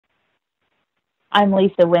I'm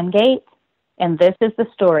Lisa Wingate, and this is the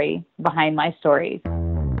story behind my stories.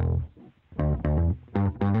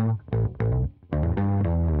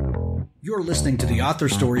 You're listening to the Author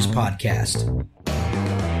Stories Podcast,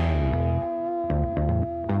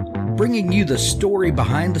 bringing you the story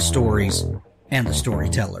behind the stories and the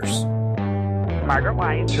storytellers. Margaret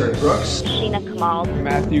White, Terry Brooks, Sheena Kamal,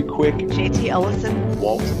 Matthew Quick, J.T. Ellison,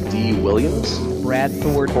 Walt D. Williams, Brad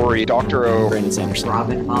Ford, Corey, Dr. O, Brandon Sanderson,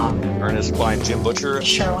 Robin Mom, Ernest Klein, Jim Butcher,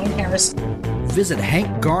 Sherwin Harris. Visit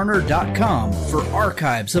hankgarner.com for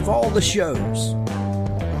archives of all the shows.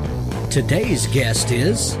 Today's guest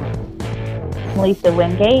is Lisa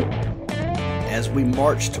Wingate. as we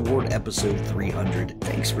march toward episode 300.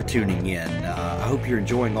 Thanks for tuning in. I hope you're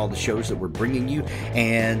enjoying all the shows that we're bringing you.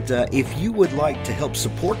 And if you would like to help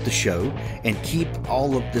support the show and keep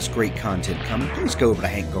all of this great content coming, please go over to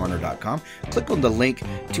hankgarner.com. Click on the link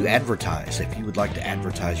to advertise if you would like to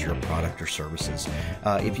advertise your product or services.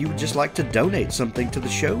 If you would just like to donate something to the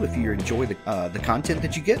show, if you enjoy the content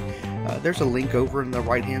that you get, there's a link over in the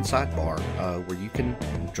right-hand sidebar where you can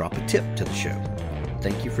drop a tip to the show.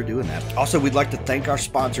 Thank you for doing that. Also, we'd like to thank our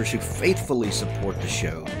sponsors who faithfully support the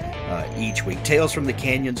show each week. Tales from the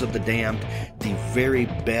Canyons of the Damned, the very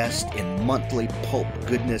best in monthly pulp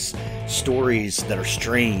goodness, stories that are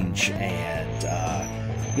strange and,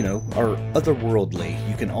 are otherworldly.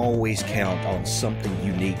 You can always count on something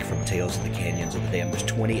unique from Tales of the Canyons of the Damned. There's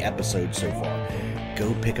 20 episodes so far.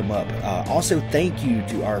 Go pick them up. Also, thank you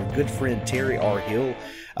to our good friend Terry R. Hill.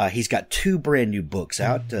 He's got 2 brand new books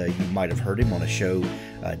out. You might have heard him on a show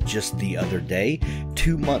just the other day.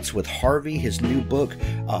 2 Months with Harvey, his new book,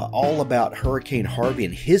 all about Hurricane Harvey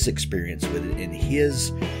and his experience with it in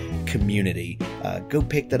his community. Go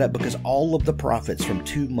pick that up because all of the profits from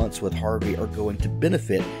 2 Months with Harvey are going to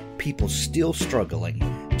benefit people still struggling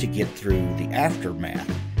to get through the aftermath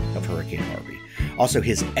of Hurricane Harvey. Also,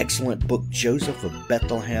 his excellent book, Joseph of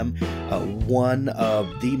Bethlehem, one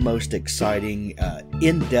of the most exciting,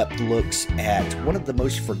 in-depth looks at one of the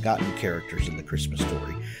most forgotten characters in the Christmas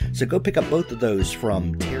story. So go pick up both of those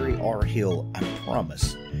from Terry R. Hill. I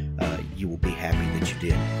promise you will be happy that you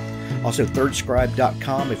did. Also,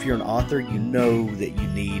 ThirdScribe.com. If you're an author, you know that you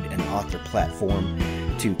need an author platform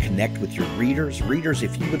to connect with your readers. Readers,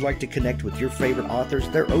 if you would like to connect with your favorite authors,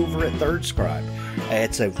 they're over at ThirdScribe.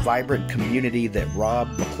 It's a vibrant community that Rob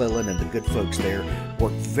McClellan and the good folks there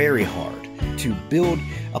work very hard to build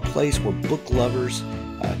a place where book lovers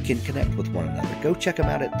can connect with one another. Go check them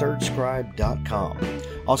out at ThirdScribe.com.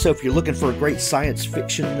 Also, if you're looking for a great science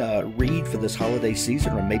fiction read for this holiday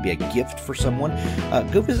season or maybe a gift for someone,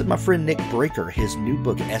 go visit my friend Nick Breaker. His new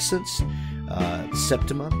book, Essence,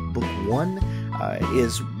 Septima, Book 1,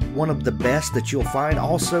 is one of the best that you'll find.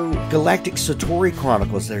 Also, Galactic Satori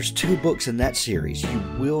Chronicles. There's 2 books in that series. You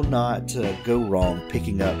will not go wrong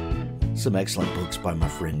picking up some excellent books by my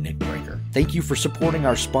friend Nick Breaker. Thank you for supporting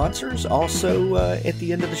our sponsors. Also, at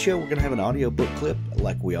the end of the show, we're going to have an audiobook clip,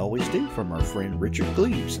 like we always do, from our friend Richard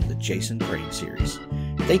Gleaves in the Jason Crane series.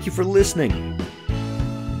 Thank you for listening.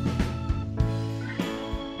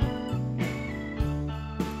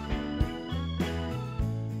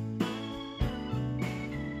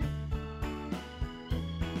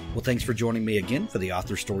 Well, thanks for joining me again for the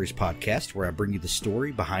Author Stories Podcast, where I bring you the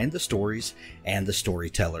story behind the stories and the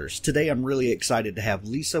storytellers. Today, I'm really excited to have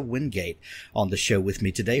Lisa Wingate on the show with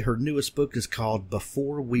me today. Her newest book is called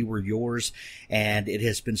Before We Were Yours, and it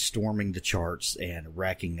has been storming the charts and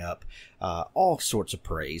racking up all sorts of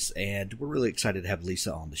praise. And we're really excited to have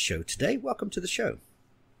Lisa on the show today. Welcome to the show.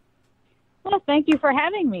 Well, thank you for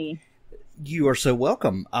having me. You are so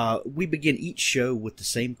welcome. We begin each show with the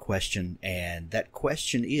same question, and that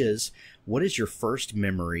question is, what is your first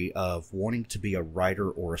memory of wanting to be a writer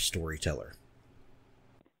or a storyteller?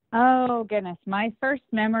 Oh, goodness. My first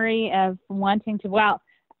memory of wanting to, I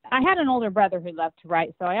had an older brother who loved to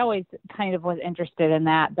write, so I always kind of was interested in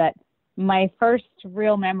that. But my first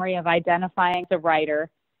real memory of identifying as a writer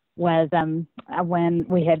was when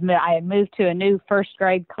I had moved to a new first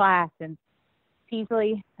grade class in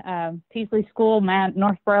Peasley School,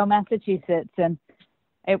 Northborough, Massachusetts, and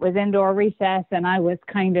it was indoor recess, and I was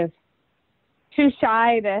kind of too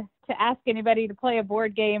shy to ask anybody to play a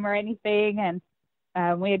board game or anything,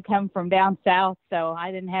 and we had come from down south, so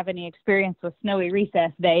I didn't have any experience with snowy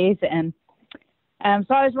recess days, and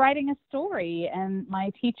so I was writing a story, and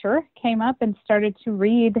my teacher came up and started to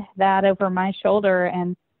read that over my shoulder,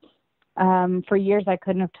 and for years, I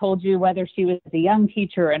couldn't have told you whether she was a young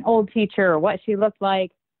teacher or an old teacher or what she looked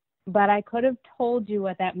like, but I could have told you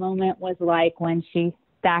what that moment was like when she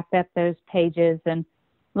stacked up those pages and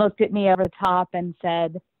looked at me over the top and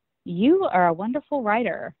said, "You are a wonderful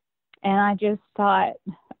writer." And I just thought,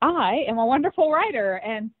 I am a wonderful writer.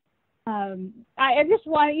 And I just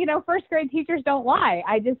want, first grade teachers don't lie.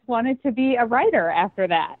 I just wanted to be a writer after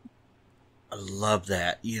that. I love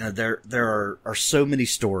that. There are so many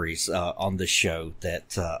stories on this show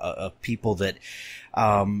that of people that,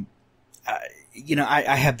 I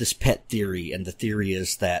have this pet theory, and the theory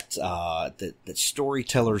is that that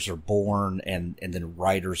storytellers are born and then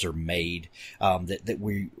writers are made. That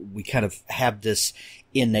we kind of have this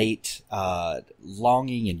innate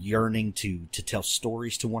longing and yearning to tell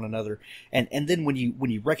stories to one another, and then when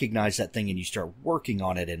you recognize that thing and you start working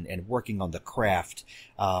on it and working on the craft,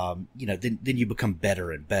 then you become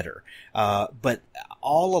better and better. But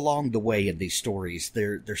all along the way in these stories,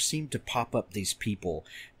 there seem to pop up these people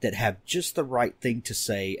that have just the right thing to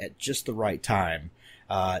say at just the right time.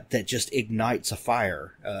 That just ignites a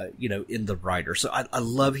fire, in the writer. So I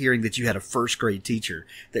love hearing that you had a first grade teacher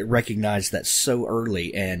that recognized that so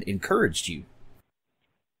early and encouraged you.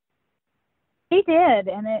 He did,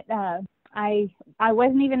 and I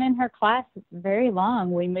wasn't even in her class very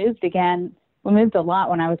long. We moved again. We moved a lot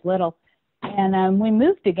when I was little, and we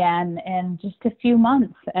moved again in just a few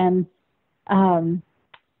months. And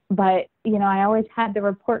but I always had the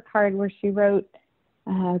report card where she wrote,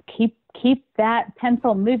 keep that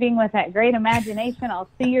pencil moving with that great imagination. I'll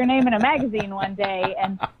see your name in a magazine one day.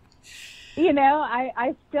 And,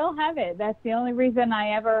 I still have it. That's the only reason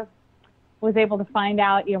I ever was able to find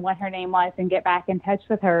out, what her name was and get back in touch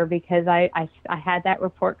with her, because I had that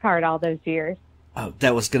report card all those years. Oh,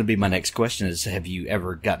 that was going to be my next question is, have you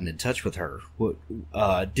ever gotten in touch with her? What,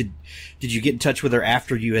 did you get in touch with her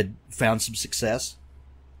after you had found some success?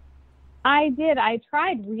 I did. I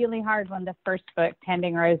tried really hard when the first book,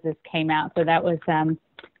 Tending Roses, came out. So that was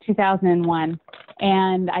 2001.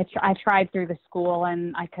 And I tried through the school,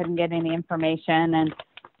 and I couldn't get any information. And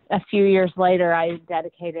a few years later, I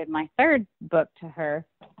dedicated my third book to her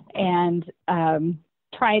and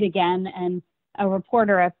tried again. And a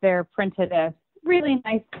reporter up there printed a really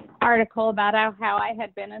nice article about how I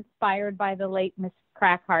had been inspired by the late Miss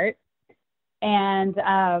Crackhart. And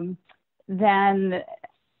then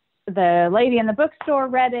the lady in the bookstore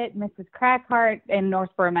read it, Mrs. Crackhart in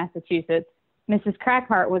Northborough, Massachusetts. Mrs.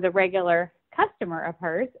 Crackhart was a regular customer of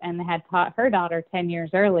hers and had taught her daughter 10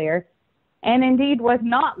 years earlier, and indeed was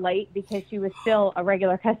not late because she was still a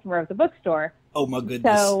regular customer of the bookstore. Oh, my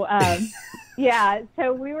goodness. So,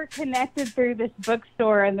 so we were connected through this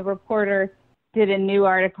bookstore, and the reporter did a new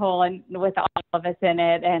article and with all of us in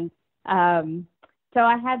it. And so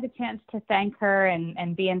I had the chance to thank her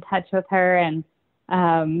and be in touch with her and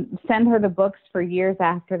send her the books for years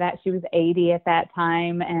after that. She was 80 at that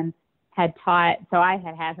time and had taught, so I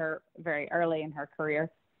had her very early in her career,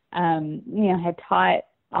 had taught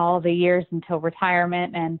all the years until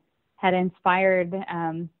retirement and had inspired,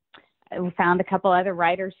 we found a couple other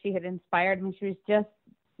writers she had inspired. I mean, she was just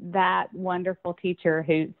that wonderful teacher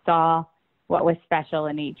who saw what was special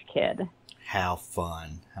in each kid. How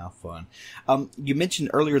fun. How fun. You mentioned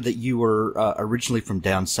earlier that you were originally from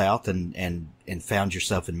down south and found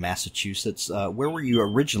yourself in Massachusetts. Where were you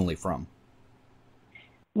originally from?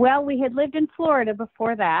 Well, we had lived in Florida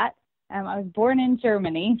before that. I was born in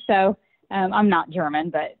Germany, so I'm not German,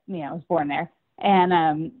 but, I was born there.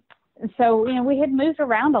 And so, we had moved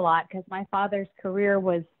around a lot because my father's career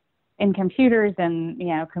was in computers, and,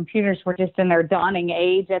 computers were just in their dawning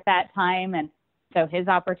age at that time. And so his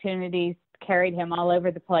opportunities carried him all over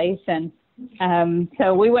the place. And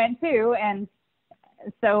so we went too. And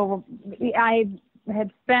so I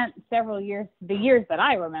had spent several years, the years that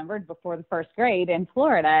I remembered before the first grade, in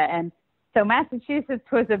Florida. And so Massachusetts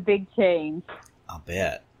was a big change. I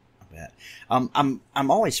bet. I'm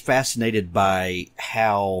always fascinated by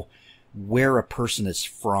how where a person is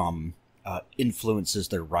from influences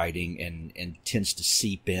their writing and tends to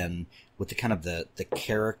seep in with the kind of the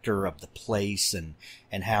character of the place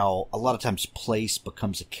and how a lot of times place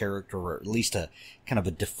becomes a character, or at least a kind of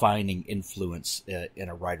a defining influence in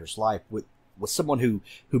a writer's life. With someone who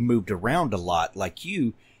moved around a lot like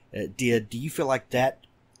you did, do you feel like that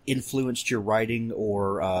influenced your writing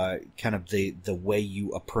or kind of the way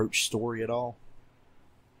you approach story at all?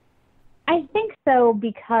 I think so,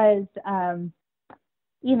 because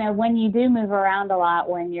when you do move around a lot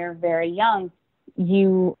when you're very young,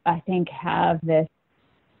 you, I think, have this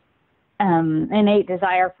innate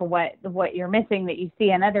desire for what you're missing that you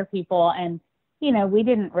see in other people. And, we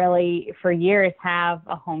didn't really for years have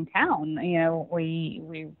a hometown.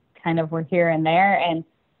 We kind of were here and there. And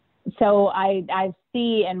so I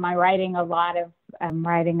see in my writing a lot of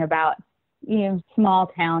writing about, small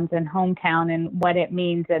towns and hometown and what it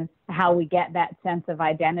means and how we get that sense of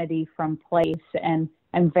identity from place. And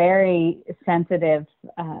I'm very sensitive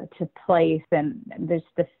to place and just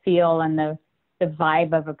the feel and the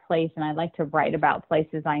vibe of a place. And I like to write about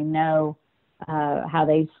places I know, how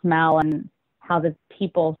they smell and how the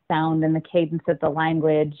people sound and the cadence of the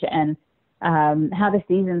language and how the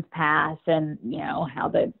seasons pass and,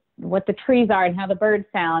 what the trees are and how the birds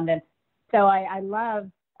sound. And so I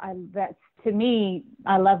love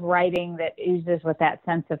writing that oozes with that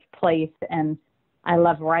sense of place. And I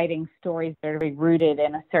love writing stories that are rooted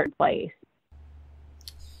in a certain place.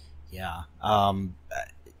 Yeah.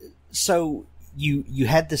 So you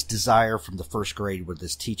had this desire from the first grade where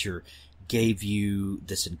this teacher gave you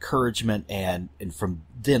this encouragement, and from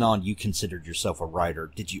then on you considered yourself a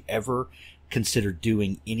writer. Did you ever consider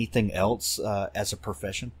doing anything else as a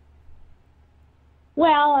profession?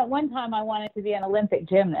 Well, at one time I wanted to be an Olympic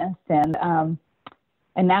gymnast and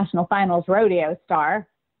a national finals rodeo star,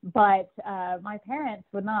 but my parents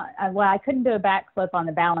would not. I couldn't do a backflip on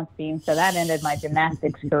the balance beam, so that ended my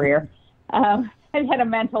gymnastics career. I had a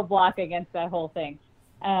mental block against that whole thing.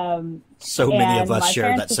 So many of us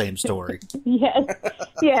share that same story. Yes.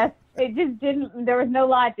 It just didn't. There was no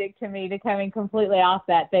logic to me to coming completely off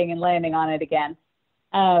that thing and landing on it again.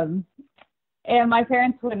 And my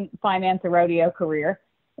parents wouldn't finance a rodeo career.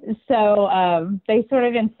 So they sort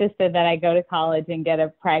of insisted that I go to college and get a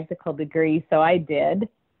practical degree. So I did.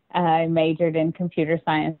 I majored in computer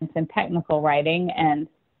science and technical writing. And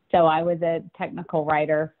so I was a technical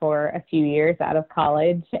writer for a few years out of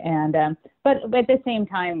college. And but at the same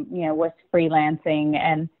time, was freelancing.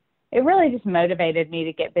 And it really just motivated me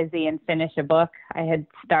to get busy and finish a book. I had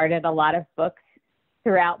started a lot of books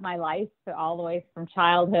throughout my life, so all the way from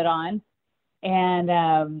childhood on.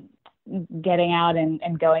 And getting out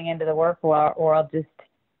and going into the work world just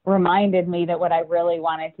reminded me that what I really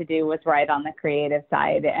wanted to do was write on the creative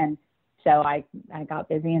side. And so I got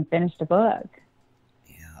busy and finished a book.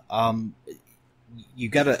 Yeah. You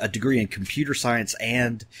got a degree in computer science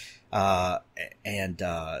and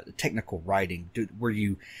technical writing.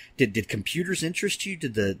 Did computers interest you?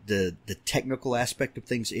 Did the technical aspect of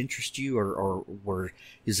things interest you, or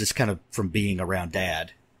is this kind of from being around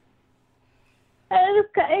Dad?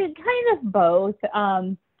 It kind of both.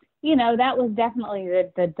 That was definitely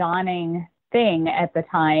the dawning thing at the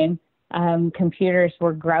time. Computers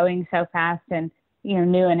were growing so fast, and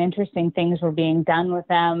new and interesting things were being done with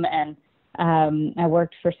them. And I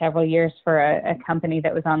worked for several years for a company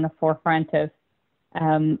that was on the forefront of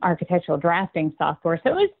architectural drafting software. So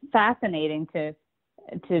it was fascinating to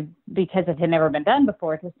because it had never been done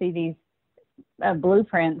before, to see these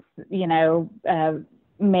blueprints,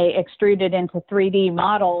 extruded into 3D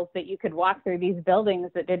models that you could walk through these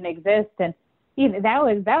buildings that didn't exist. And that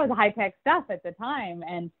was high tech stuff at the time,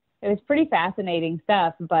 and it was pretty fascinating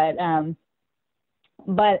stuff. But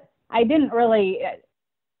I didn't really,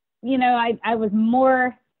 I was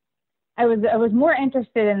more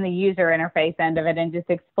interested in the user interface end of it and just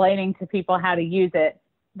explaining to people how to use it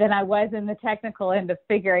than I was in the technical end of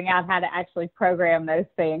figuring out how to actually program those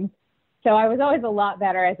things. So I was always a lot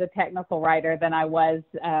better as a technical writer than I was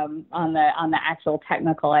on the actual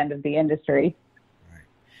technical end of the industry.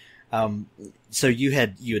 Right. So you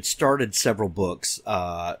had started several books,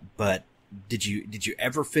 but did you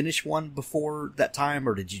ever finish one before that time,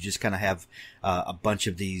 or did you just kind of have a bunch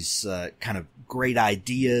of these kind of great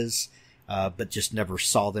ideas, but just never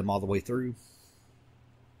saw them all the way through?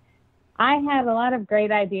 I had a lot of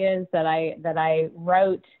great ideas that I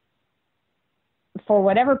wrote for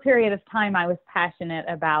whatever period of time I was passionate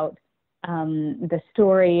about the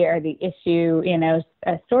story or the issue.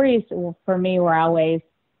 Stories for me were always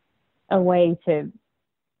a way to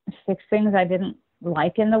fix things I didn't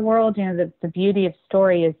like in the world. The beauty of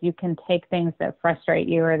story is you can take things that frustrate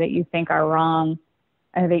you or that you think are wrong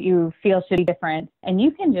or that you feel should be different, and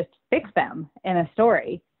you can just fix them in a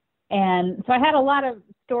story. And so I had a lot of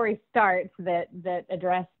story starts that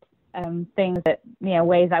addressed things that,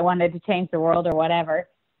 ways I wanted to change the world or whatever.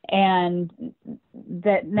 And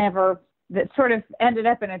that sort of ended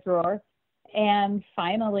up in a drawer. And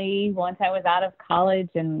finally, once I was out of college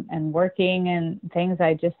and working and things,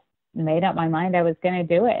 I just made up my mind I was going to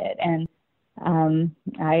do it. And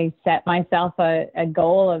I set myself a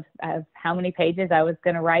goal of how many pages I was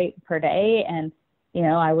going to write per day. And,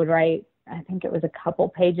 I would write, I think it was a couple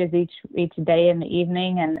pages each day in the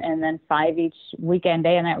evening, and then 5 each weekend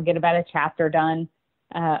day, and I would get about a chapter done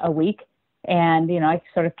a week. And I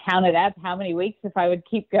sort of counted up how many weeks, if I would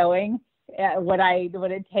keep going, would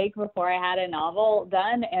it take before I had a novel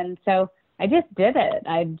done. And so I just did it.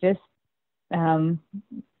 I just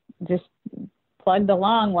plugged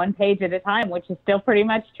along one page at a time, which is still pretty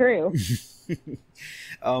much true.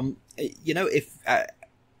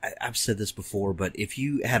 I've said this before, but if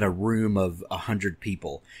you had a room of 100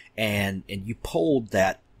 people and you polled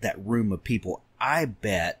that room of people, I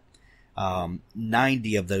bet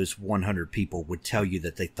 90 of those 100 people would tell you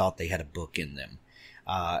that they thought they had a book in them.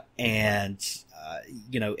 And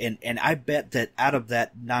I bet that out of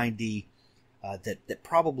that 90, that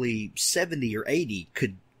probably 70 or 80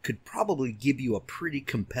 could probably give you a pretty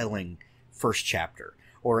compelling first chapter,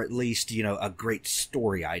 or at least, a great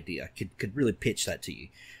story idea, could really pitch that to you.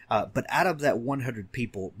 But out of that 100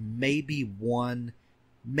 people, maybe one,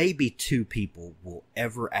 maybe two people will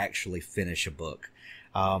ever actually finish a book.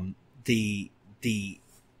 The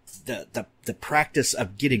practice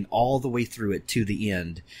of getting all the way through it to the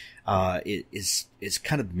end, is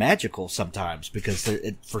kind of magical sometimes, because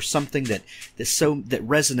for something that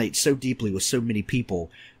resonates so deeply with so many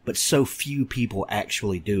people, but so few people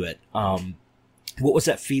actually do it. What was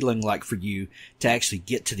that feeling like for you to actually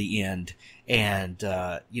get to the end? And,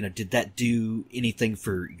 did that do anything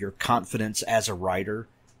for your confidence as a writer?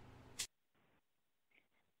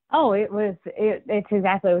 Oh, it's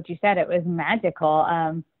exactly what you said. It was magical.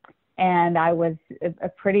 And I was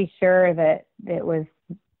pretty sure that it was,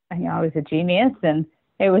 I was a genius, and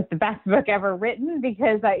it was the best book ever written,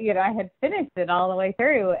 because I had finished it all the way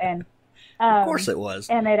through. And, of course it was.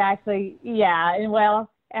 And it actually, yeah.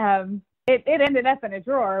 And it ended up in a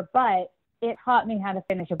drawer, but it taught me how to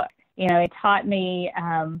finish a book. It taught me,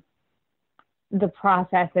 the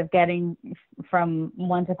process of getting from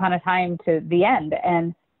Once Upon a Time to the end.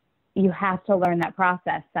 And you have to learn that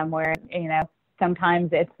process somewhere. Sometimes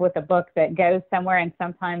it's with a book that goes somewhere, and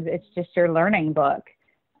sometimes it's just your learning book.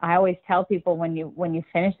 I always tell people, when you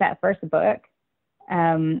finish that first book,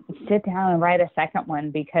 sit down and write a second one,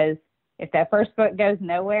 because if that first book goes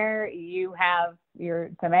nowhere, you have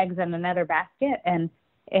some eggs in another basket. And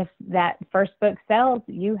if that first book sells,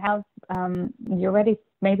 you have, you're ready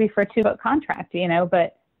maybe for a 2-book contract,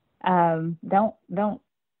 but don't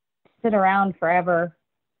sit around forever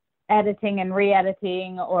editing and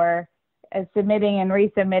re-editing, or submitting and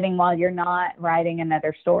resubmitting while you're not writing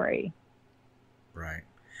another story. Right.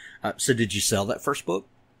 So did you sell that first book?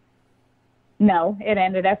 No, it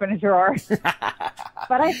ended up in a drawer.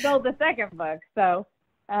 But I sold the second book. So,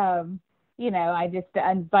 I just,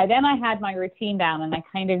 by then I had my routine down, and I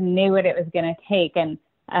kind of knew what it was going to take, and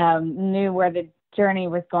knew where the journey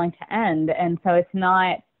was going to end. And so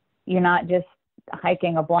you're not just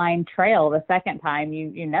hiking a blind trail the second time.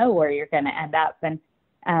 You know where you're going to end up. And,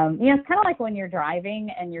 it's kind of like when you're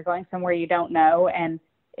driving and you're going somewhere you don't know, and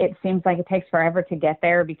it seems like it takes forever to get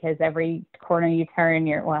there, because every corner you turn,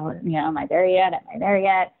 am I there yet? Am I there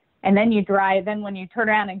yet? And then you drive. Then when you turn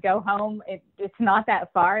around and go home, it's not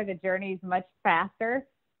that far. The journey's much faster.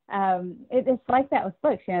 It's like that with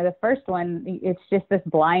books. The first one, it's just this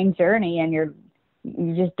blind journey, and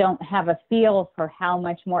you just don't have a feel for how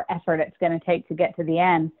much more effort it's going to take to get to the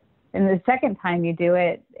end. And the second time you do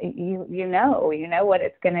it, you know what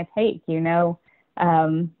it's going to take. You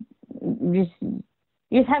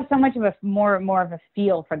just have so much of a more of a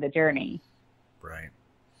feel for the journey. Right.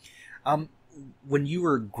 When you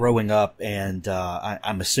were growing up, and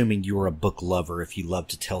I'm assuming you were a book lover, if you love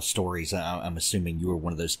to tell stories, I'm assuming you were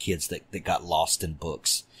one of those kids that got lost in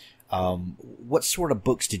books. What sort of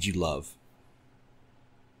books did you love?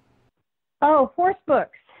 Oh, horse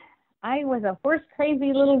books. I was a horse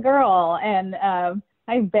crazy little girl, and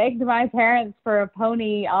I begged my parents for a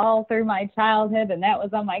pony all through my childhood, and that was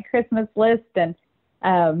on my Christmas list. And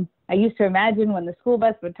I used to imagine when the school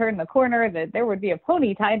bus would turn the corner that there would be a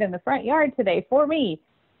pony tied in the front yard today for me.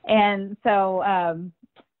 And so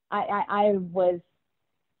I was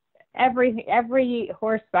every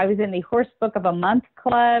horse. I was in the Horse Book of a Month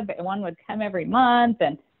Club, and one would come every month,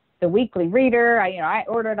 and the Weekly Reader. I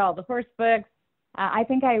ordered all the horse books. I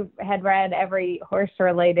think I had read every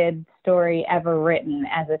horse-related story ever written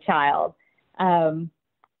as a child. And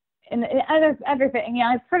other thing,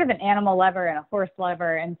 I'm sort of an animal lover and a horse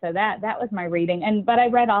lover, and so that was my reading. But I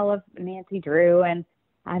read all of Nancy Drew, and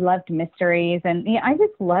I loved mysteries, and I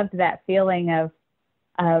just loved that feeling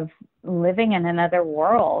of living in another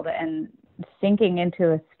world and sinking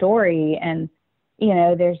into a story. And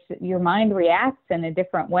your mind reacts in a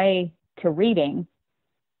different way to reading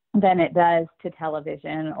than it does to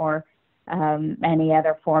television or any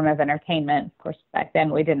other form of entertainment. Of course, back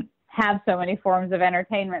then we didn't have so many forms of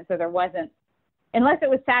entertainment, so there wasn't, unless it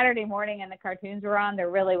was Saturday morning and the cartoons were on, there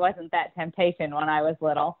really wasn't that temptation when I was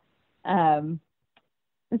little.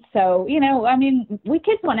 So, we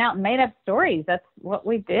kids went out and made up stories. That's what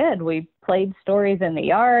we did. We played stories in the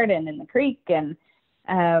yard and in the creek, and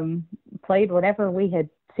played whatever we had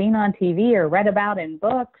seen on TV or read about in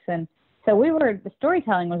books. And So the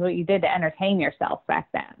storytelling was what you did to entertain yourself back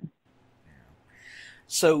then.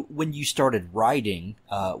 So when you started writing,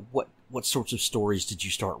 what sorts of stories did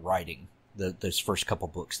you start writing? Those first couple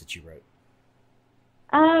books that you wrote?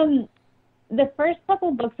 The first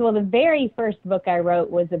couple books, well, the very first book I wrote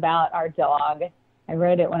was about our dog. I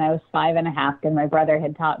wrote it when I was 5.5, and my brother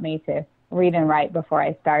had taught me to read and write before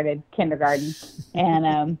I started kindergarten.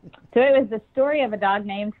 And so it was the story of a dog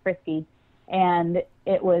named Frisky, and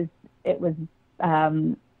it was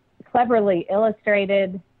cleverly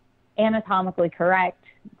illustrated, anatomically correct.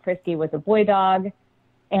 Frisky was a boy dog,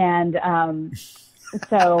 and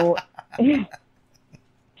so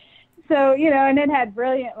and it had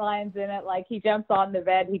brilliant lines in it, like he jumps on the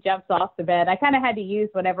bed, he jumps off the bed. I kind of had to use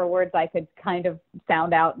whatever words I could kind of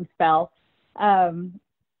sound out and spell.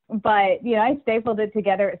 But, I stapled it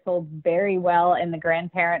together. It sold very well in the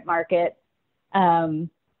grandparent market. But,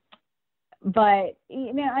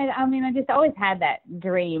 I just always had that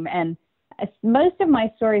dream. And most of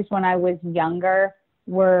my stories when I was younger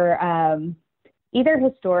were either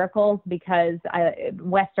historicals, because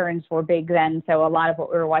Westerns were big then. So a lot of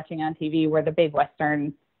what we were watching on TV were the big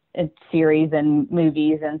Western series and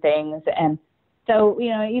movies and things. And so,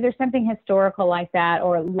 either something historical like that,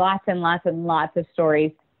 or lots and lots and lots of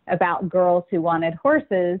stories about girls who wanted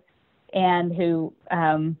horses and who,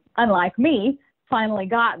 unlike me, finally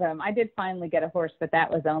got them. I did finally get a horse, but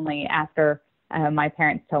that was only after my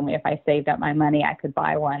parents told me if I saved up my money, I could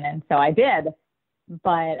buy one. And so I did.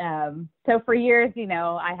 But so for years,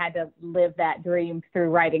 I had to live that dream through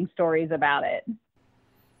writing stories about it.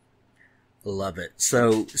 Love it.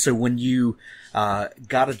 So when you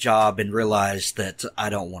got a job and realized that I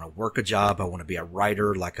don't want to work a job, I want to be a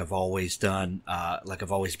writer like I've always done, like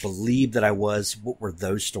I've always believed that I was, what were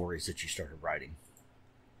those stories that you started writing?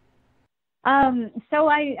 So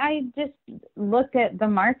I just looked at the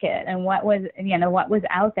market and what was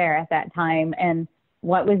out there at that time and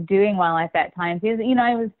what was doing well at that time. Because,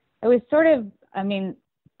 I was sort of,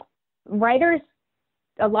 writers,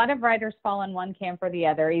 a lot of writers fall in one camp or the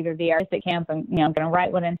other, either the artistic camp, I'm going to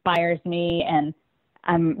write what inspires me, and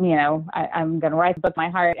I'm going to write the book my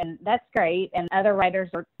heart, and that's great. And other writers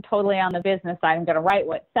are totally on the business side. I'm going to write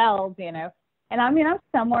what sells, And I'm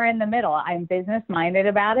somewhere in the middle. I'm business minded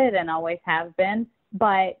about it and always have been,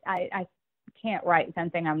 but I can't write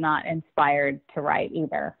something I'm not inspired to write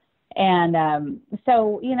either. And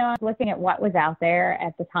so, I was looking at what was out there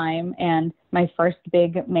at the time, and my first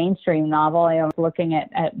big mainstream novel, I was looking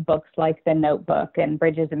at books like The Notebook and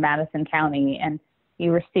Bridges in Madison County, and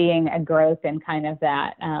you were seeing a growth in kind of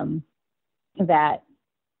that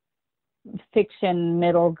fiction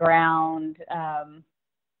middle ground,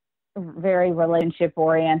 very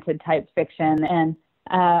relationship-oriented type fiction. And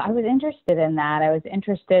I was interested in that. I was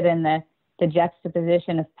interested in the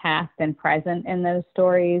juxtaposition of past and present in those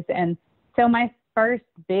stories. And so my first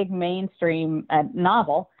big mainstream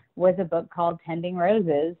novel was a book called Tending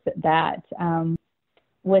Roses that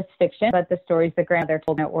was fiction, but the stories the grandmother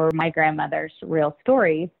told me were my grandmother's real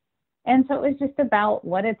stories. And so it was just about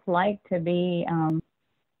what it's like to be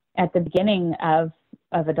at the beginning of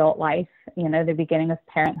adult life, the beginning of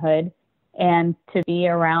parenthood, and to be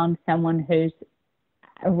around someone who's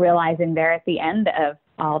realizing they're at the end of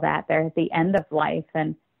all that. They're at the end of life.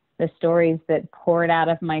 And the stories that poured out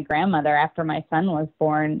of my grandmother after my son was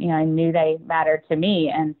born, I knew they mattered to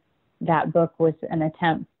me. And that book was an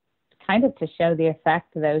attempt kind of to show the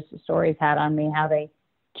effect those stories had on me, how they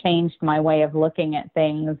changed my way of looking at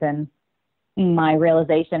things and my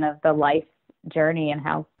realization of the life journey and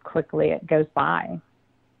how quickly it goes by.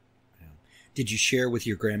 Did you share with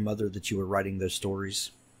your grandmother that you were writing those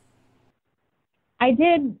stories? I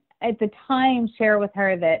did at the time share with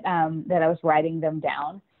her that I was writing them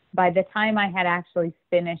down. By the time I had actually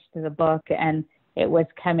finished the book and it was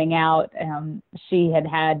coming out, she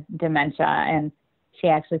had dementia, and she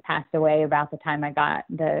actually passed away about the time I got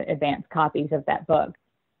the advanced copies of that book.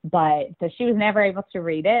 But so she was never able to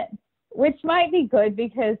read it, which might be good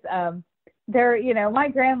because my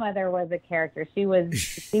grandmother was a character. She was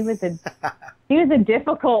a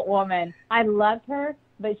difficult woman. I loved her,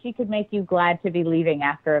 but she could make you glad to be leaving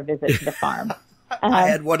after a visit to the farm. I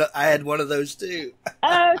had one of those too.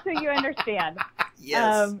 Oh, so you understand.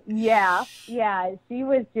 Yes. Yeah. She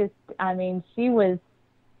was just, she was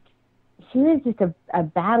just a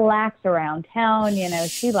battle axe around town.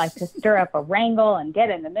 She liked to stir up a wrangle and get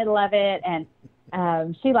in the middle of it. And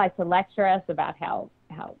she liked to lecture us about how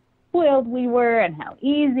spoiled we were and how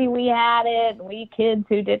easy we had it. We kids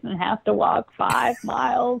who didn't have to walk 5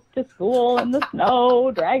 miles to school in the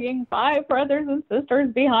snow, dragging 5 brothers and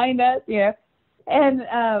sisters behind us, And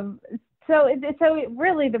So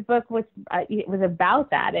really the book was it was about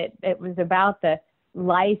that. It was about the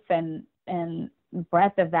life and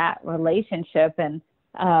breadth of that relationship, and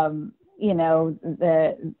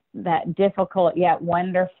that difficult yet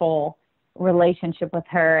wonderful relationship with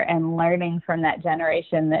her, and learning from that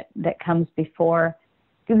generation that comes before.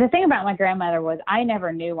 The thing about my grandmother was I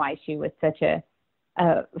never knew why she was such a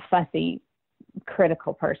fussy,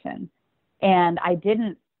 critical person, and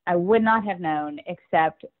I would not have known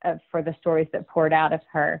except for the stories that poured out of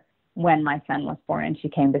her when my son was born and she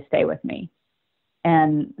came to stay with me.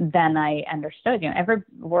 And then I understood,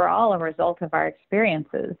 we're all a result of our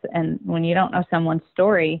experiences. And when you don't know someone's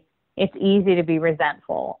story, it's easy to be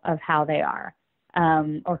resentful of how they are,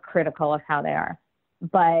 or critical of how they are.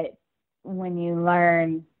 But when you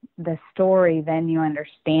learn the story, then you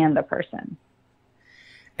understand the person.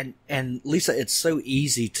 And Lisa, it's so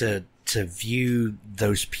easy to view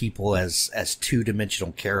those people as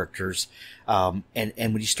two-dimensional characters. And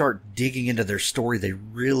when you start digging into their story, they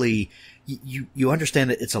really, you understand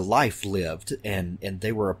that it's a life lived, and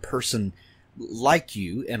they were a person like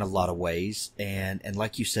you in a lot of ways. And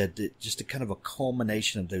like you said, just a kind of a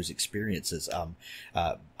culmination of those experiences.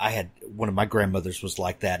 I had one of my grandmothers was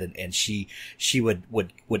like that, and she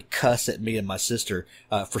would cuss at me and my sister,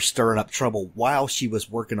 for stirring up trouble while she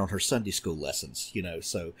was working on her Sunday school lessons,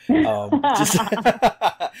 so, just,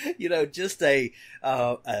 just a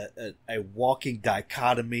walking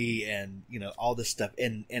dichotomy, and, all this stuff.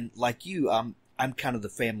 And like you, I'm kind of the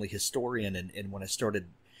family historian. And when I started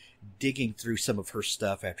digging through some of her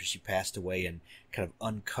stuff after she passed away, and kind of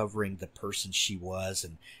uncovering the person she was,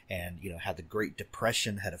 and how the Great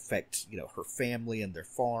Depression had affected her family and their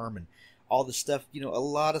farm and all this stuff, a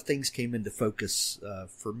lot of things came into focus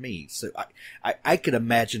for me. So I could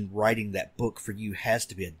imagine writing that book for you has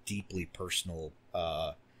to be a deeply personal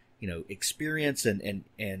experience. And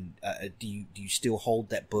do you still hold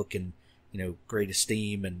that book in great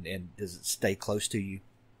esteem, and does it stay close to you?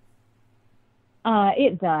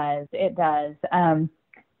 It does.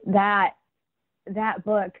 That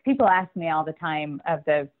book, people ask me all the time of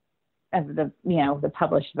the the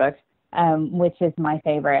published books, which is my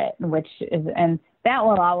favorite, and that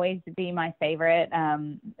will always be my favorite,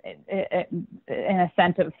 in a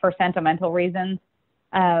sense for sentimental reasons,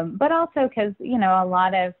 but also because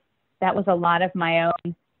that was a lot of my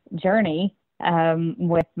own journey,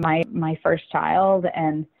 with my first child,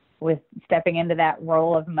 and with stepping into that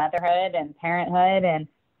role of motherhood and parenthood, and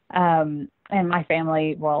my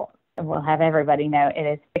family will have everybody know it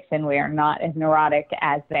is fiction. We are not as neurotic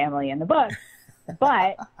as family in the book,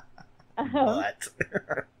 but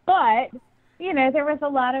there was a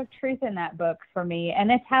lot of truth in that book for me,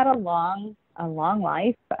 and it's had a long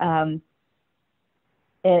life.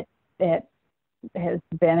 It has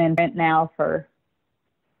been in print now for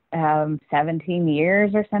 17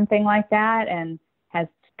 years or something like that, and has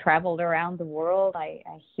traveled around the world. I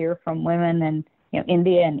hear from women in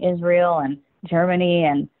India and Israel and Germany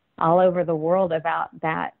and all over the world about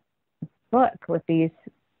that book with these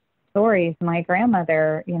stories. My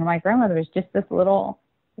grandmother was just this little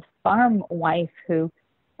farm wife who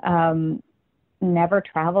never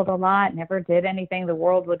traveled a lot, never did anything the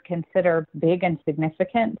world would consider big and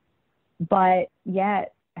significant, but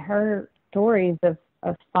yet her stories of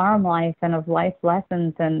farm life and of life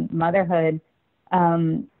lessons and motherhood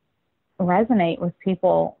resonate with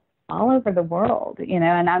people all over the world,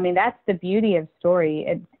 and I mean, that's the beauty of story.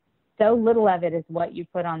 It's so little of it is what you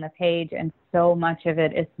put on the page, and so much of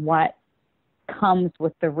it is what comes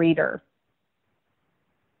with the reader.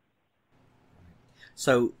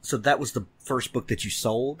 So that was the first book that you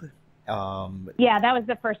sold? Yeah, that was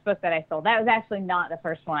the first book that I sold. That was actually not the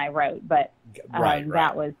first one I wrote, but right.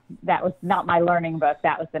 That was not my learning book.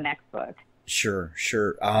 That was the next book. Sure.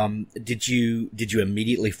 Did you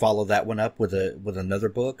immediately follow that one up with another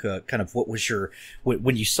book? Kind of what was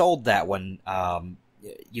when you sold that one?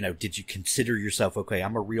 Did you consider yourself, okay,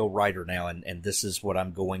 I'm a real writer now, and this is what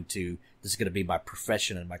this is going to be my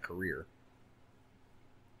profession and my career?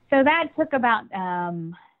 So that took about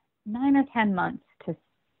 9 or 10 months to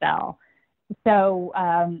sell. So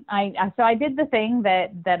I did the thing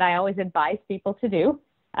that I always advise people to do.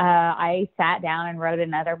 I sat down and wrote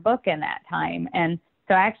another book in that time. And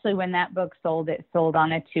so actually when that book sold, it sold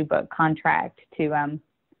on a 2-book contract to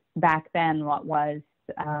back then what was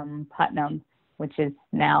Putnam, which is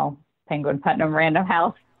now Penguin Putnam Random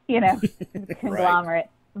House, conglomerate.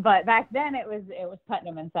 Right. But back then it was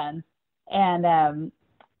Putnam and Sons. And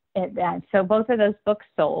so both of those books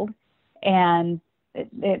sold, and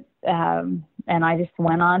and I just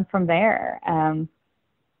went on from there.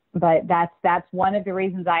 but that's one of the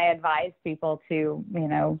reasons I advise people to,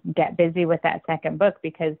 get busy with that second book,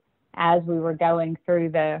 because as we were going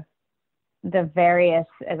through as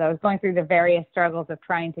I was going through the various struggles of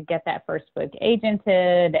trying to get that first book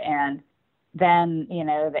agented, and then,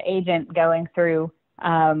 the agent going through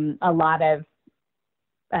a lot of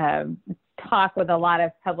talk with a lot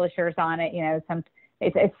of publishers on it,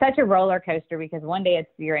 it's such a roller coaster, because one day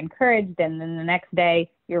you're encouraged, and then the next day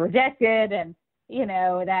you're rejected, and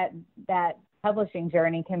that publishing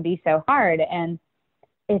journey can be so hard. And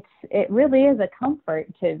it really is a comfort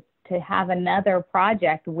to have another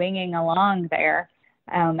project winging along there.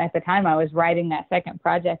 At the time I was writing that second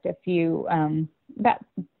project, I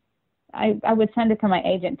would send it to my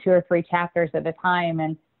agent 2 or 3 chapters at a time,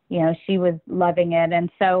 and she was loving it. And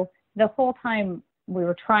so the whole time we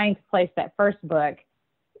were trying to place that first book,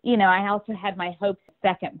 I also had my hopes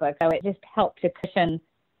second book, so it just helped to cushion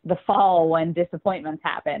the fall when disappointments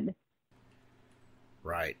happened.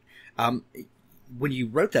 Right. When you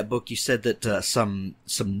wrote that book, you said that some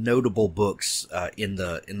notable books in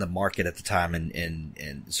the market at the time,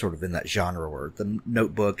 and sort of in that genre, were The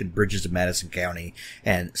Notebook and Bridges of Madison County,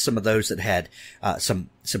 and some of those that had some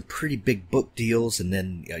pretty big book deals, and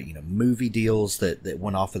then movie deals that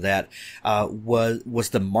went off of that. Was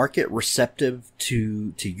the market receptive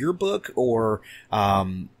to your book, or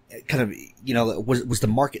kind of was the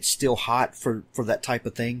market still hot for that type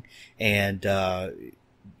of thing? And I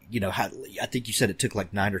think you said it took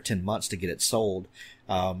like 9 or 10 months to get it sold.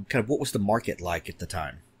 Kind of what was the market like at the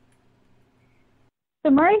time?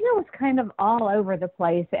 The market was kind of all over the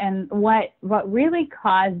place. And what really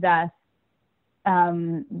caused us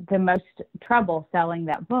the most trouble selling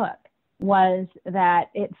that book was that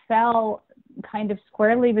it fell kind of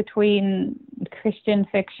squarely between Christian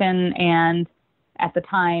fiction and, at the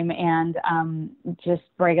time, and just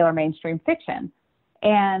regular mainstream fiction.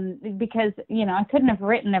 And because, I couldn't have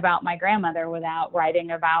written about my grandmother without writing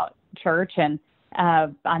about church. And,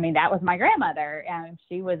 that was my grandmother.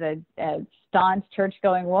 She was a staunch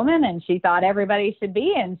church-going woman, and she thought everybody should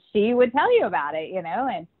be, and she would tell you about it,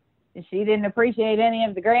 and she didn't appreciate any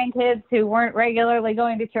of the grandkids who weren't regularly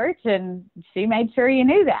going to church, and she made sure you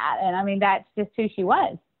knew that. And, that's just who she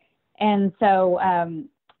was. And so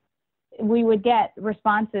we would get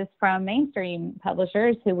responses from mainstream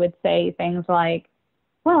publishers who would say things like,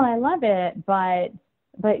 well, I love it, but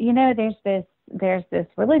there's this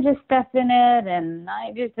religious stuff in it, and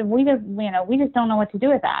we just don't know what to do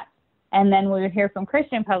with that. And then we would hear from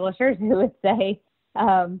Christian publishers who would say,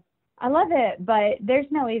 I love it, but there's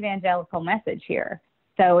no evangelical message here,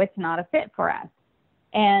 so it's not a fit for us.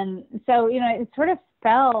 And so, it sort of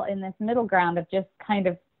fell in this middle ground of just kind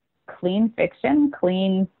of clean fiction,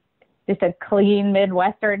 just a clean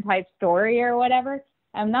Midwestern type story or whatever.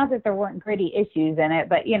 Not that there weren't gritty issues in it,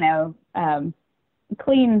 but,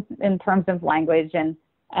 clean in terms of language and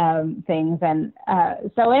things. And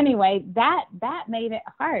so anyway, that made it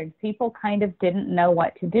hard. People kind of didn't know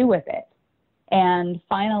what to do with it. And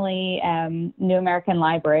finally, New American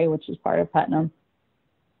Library, which is part of Putnam,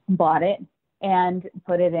 bought it and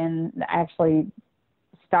put it in,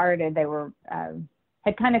 they were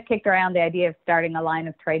had kind of kicked around the idea of starting a line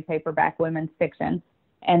of trade paperback women's fiction.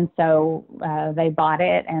 And so they bought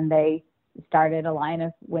it, and they started a line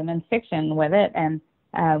of women's fiction with it, and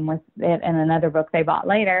with it and another book they bought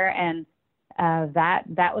later. And that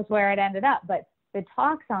was where it ended up. But the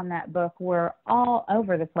talks on that book were all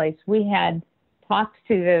over the place. We had talked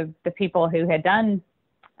to the people who had done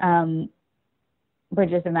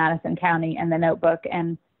Bridges of Madison County and The Notebook,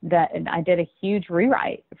 and I did a huge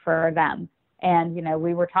rewrite for them. And,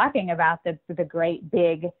 we were talking about the great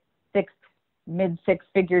big mid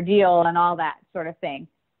six-figure deal and all that sort of thing.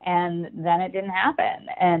 And then it didn't happen.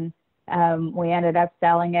 And we ended up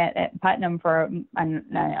selling it at Putnam for a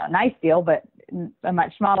nice deal, but a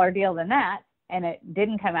much smaller deal than that. And it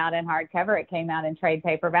didn't come out in hardcover. It came out in trade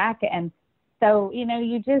paperback. And so,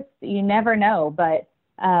 you never know. But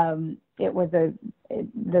it was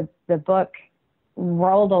the book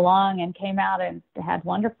rolled along and came out and had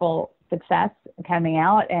wonderful success coming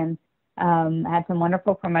out, and had some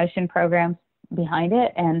wonderful promotion programs behind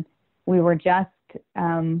it. And we were just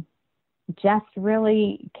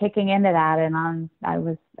really kicking into that. And I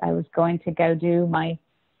was going to go do my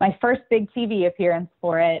first big TV appearance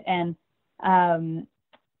for it. And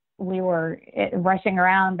we were rushing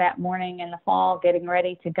around that morning in the fall, getting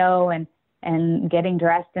ready to go and getting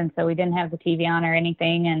dressed. And so we didn't have the TV on or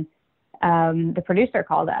anything. And the producer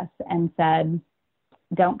called us and said,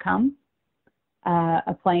 "Don't come.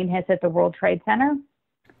 A plane hits at the World Trade Center."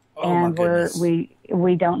 Oh, and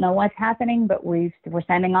we don't know what's happening, but we're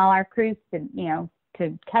sending all our crews to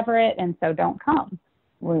to cover it, and so don't come.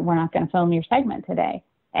 We're not going to film your segment today.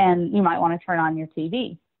 And you might want to turn on your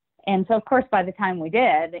TV. And so, of course, by the time we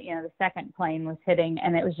did, the second plane was hitting,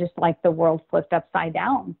 and it was just like the world flipped upside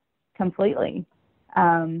down completely.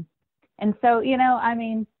 And so, you never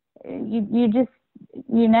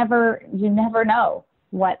know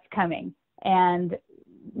what's coming. And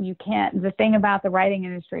the thing about the writing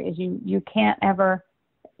industry is you can't ever,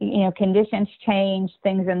 conditions change,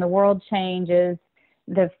 things in the world changes,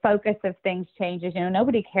 the focus of things changes.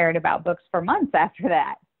 Nobody cared about books for months after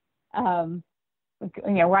that.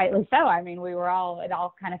 Rightly so. I mean, it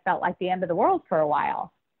all kind of felt like the end of the world for a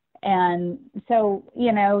while. And so,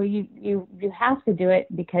 you have to do it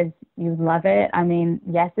because you love it. I mean,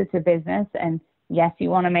 yes, it's a business, and yes, you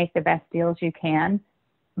want to make the best deals you can,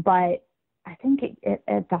 but I think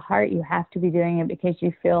at the heart, you have to be doing it because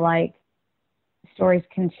you feel like stories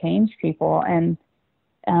can change people. And,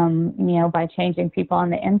 by changing people on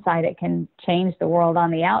the inside, it can change the world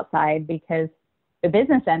on the outside, because the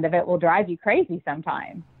business end of it will drive you crazy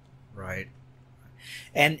sometimes. Right.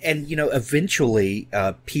 And eventually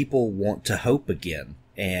people want to hope again.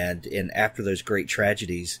 And after those great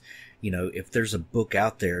tragedies, if there's a book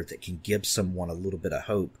out there that can give someone a little bit of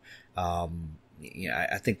hope, I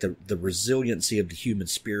think the resiliency of the human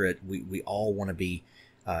spirit, we all want to be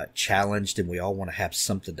challenged, and we all want to have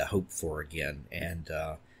something to hope for again. And,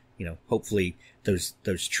 hopefully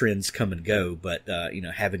those trends come and go, but,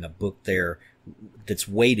 having a book there that's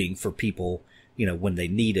waiting for people, when they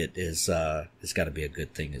need it has got to be a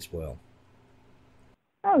good thing as well.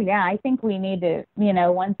 Oh yeah. I think we need to,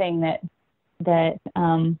 one thing that,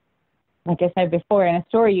 like I said before, in a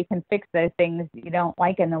story, you can fix those things you don't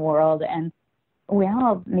like in the world. And we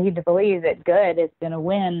all need to believe that good is going to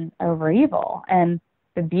win over evil. And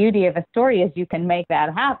the beauty of a story is you can make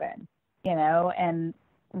that happen, and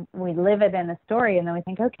we live it in a story, and then we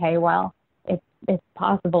think, okay, well, it's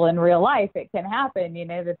possible in real life. It can happen,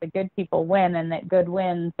 that the good people win and that good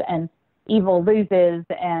wins and evil loses.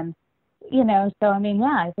 And, so, I mean,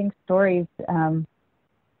 yeah, I think stories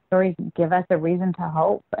give us a reason to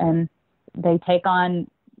hope, and they take on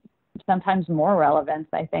sometimes more relevance,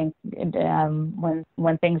 I think,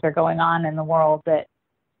 when things are going on in the world that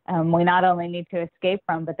we not only need to escape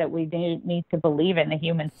from, but that we do need to believe in the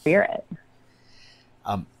human spirit.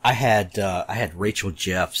 I had Rachel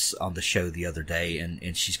Jeffs on the show the other day,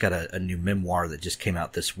 and she's got a new memoir that just came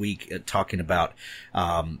out this week, talking about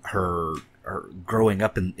her growing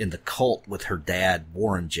up in the cult with her dad,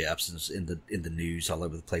 Warren Jeffs, in the news all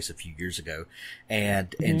over the place a few years ago,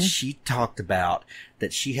 and she talked about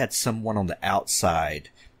that she had someone on the outside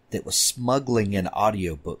that was smuggling in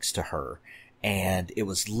audiobooks to her. And it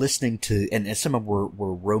was listening to, and some of them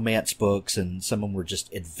were romance books, and some of them were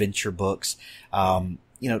just adventure books. Some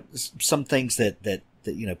things that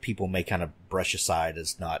people may kind of brush aside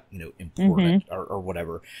as not, important or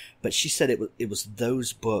whatever. But she said it was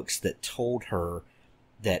those books that told her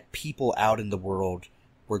that people out in the world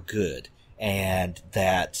were good, and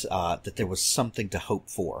that there was something to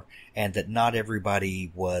hope for, and that not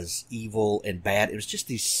everybody was evil and bad. It was just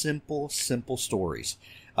these simple stories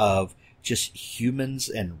of just humans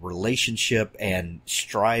and relationship and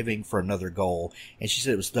striving for another goal. And she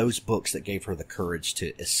said it was those books that gave her the courage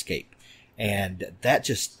to escape. And that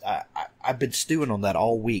just, I've been stewing on that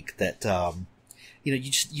all week, that,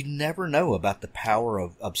 you never know about the power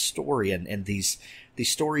of story and these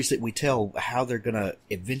stories that we tell, how they're going to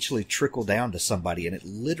eventually trickle down to somebody, and it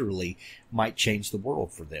literally might change the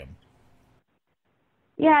world for them.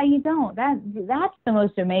 Yeah, you don't. That's the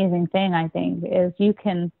most amazing thing, I think, is you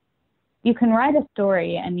can write a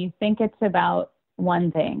story and you think it's about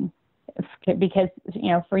one thing, because,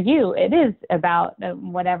 for you, it is about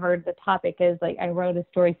whatever the topic is. Like, I wrote a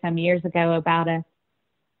story some years ago about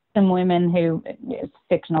some women who, it's a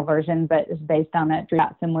fictional version, but it's based on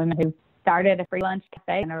about some women who started a free lunch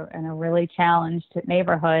cafe in a really challenged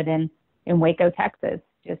neighborhood in Waco, Texas,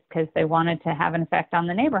 just because they wanted to have an effect on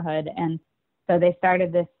the neighborhood. And so they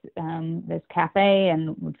started this cafe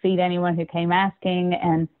and would feed anyone who came asking.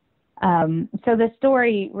 And so the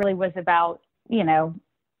story really was about,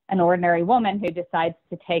 an ordinary woman who decides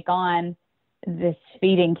to take on this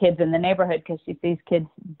feeding kids in the neighborhood because she sees kids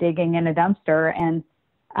digging in a dumpster. And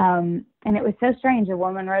it was so strange. A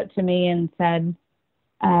woman wrote to me and said,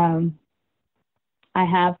 I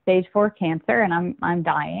have stage 4 cancer and I'm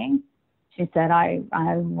dying. She said, I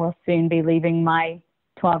will soon be leaving my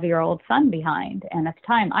 12-year-old son behind. And at the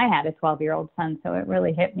time I had a 12-year-old son, so it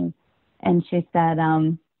really hit me. And she said,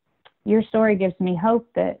 your story gives me hope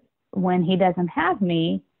that when he doesn't have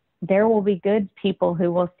me, there will be good people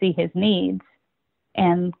who will see his needs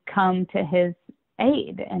and come to his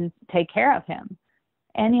aid and take care of him.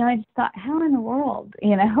 And, I just thought, how in the world,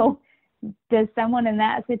 does someone in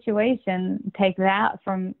that situation take that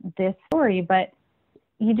from this story? But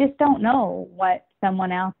you just don't know what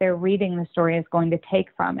someone out there reading the story is going to take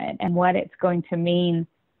from it and what it's going to mean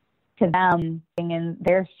to them being in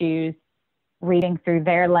their shoes, reading through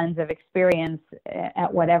their lens of experience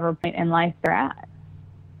at whatever point in life they're at.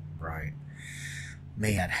 Right.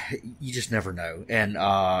 Man, you just never know. And,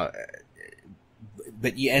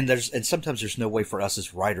 but yeah, and sometimes there's no way for us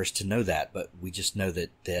as writers to know that, but we just know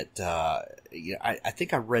that I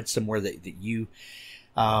think I read somewhere that you,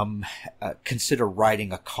 consider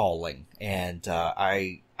writing a calling. And,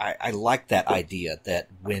 I like that idea that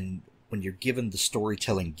when you're given the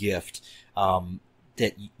storytelling gift,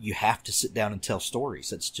 that you have to sit down and tell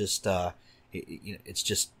stories. It's just, it's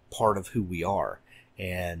just part of who we are.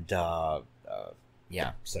 And,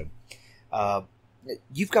 yeah, so,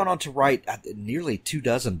 you've gone on to write nearly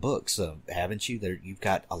 24 books, haven't you? You've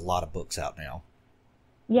got a lot of books out now.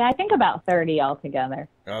 Yeah, I think about 30 altogether.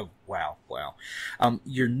 Oh, wow.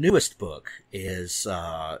 Your newest book is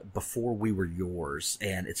Before We Were Yours,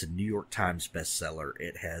 and it's a New York Times bestseller.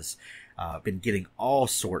 It has been getting all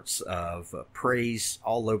sorts of praise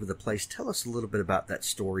all over the place. Tell us a little bit about that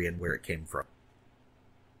story and where it came from.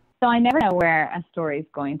 So I never know where a story is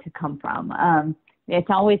going to come from. It's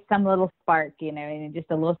always some little spark,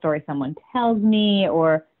 just a little story someone tells me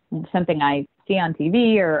or something I see on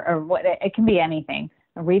TV or what. It can be anything.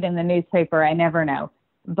 I read in the newspaper, I never know.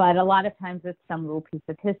 But a lot of times it's some little piece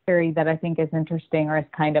of history that I think is interesting or is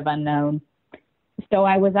kind of unknown. So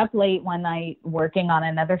I was up late one night working on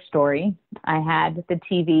another story. I had the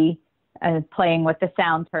TV playing with the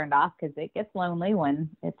sound turned off because it gets lonely when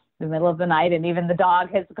it's the middle of the night and even the dog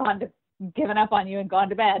has given up on you and gone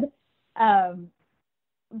to bed.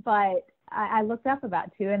 But I looked up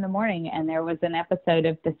about 2 a.m. and there was an episode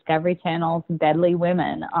of Discovery Channel's Deadly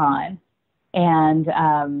Women on. And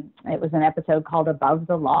it was an episode called Above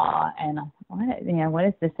the Law. And I thought, what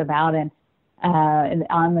is this about? And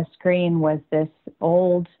on the screen was this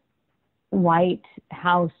old white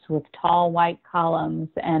house with tall white columns.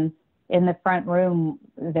 And in the front room,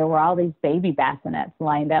 there were all these baby bassinets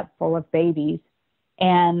lined up full of babies.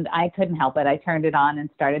 And I couldn't help it. I turned it on and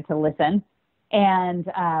started to listen. And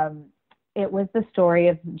it was the story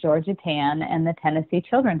of Georgia Tann and the Tennessee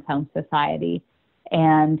Children's Home Society.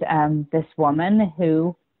 And this woman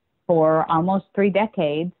who, for almost 3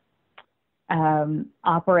 decades,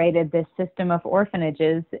 operated this system of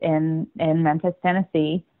orphanages in Memphis,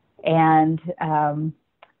 Tennessee. And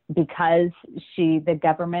because the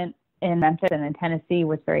government in Memphis and in Tennessee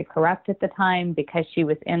was very corrupt at the time, because she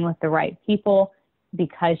was in with the right people,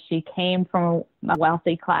 because she came from a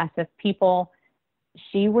wealthy class of people,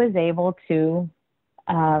 she was able to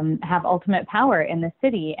have ultimate power in the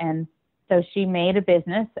city. And so she made a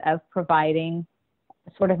business of providing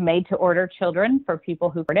sort of made-to-order children for people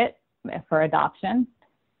who heard it for adoption.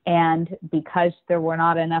 And because there were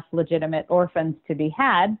not enough legitimate orphans to be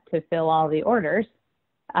had to fill all the orders,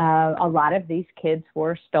 a lot of these kids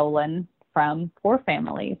were stolen from poor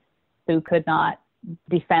families who could not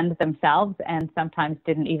defend themselves and sometimes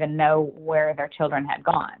didn't even know where their children had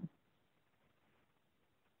gone.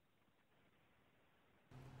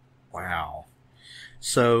 Wow.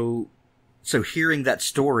 So hearing that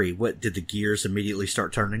story, what did the gears immediately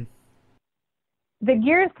start turning? The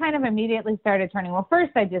gears kind of immediately started turning. Well,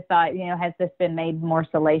 first I just thought, has this been made more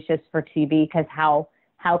salacious for TV? Because how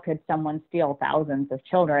could someone steal thousands of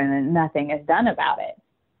children and nothing is done about it?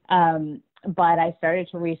 But I started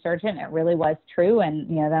to research it, and it really was true. And,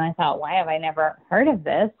 then I thought, why have I never heard of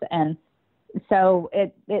this? And so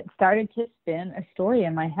it started to spin a story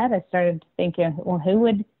in my head. I started thinking, well, who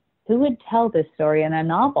would tell this story in a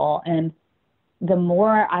novel? And the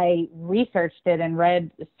more I researched it and read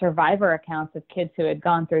survivor accounts of kids who had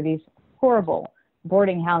gone through these horrible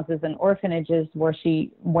boarding houses and orphanages where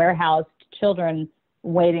she warehoused children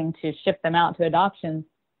waiting to ship them out to adoption,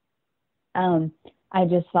 I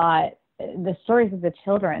just thought the stories of the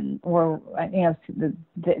children were,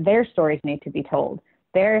 their stories need to be told.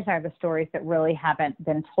 Theirs are the stories that really haven't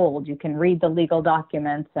been told. You can read the legal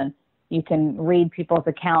documents and you can read people's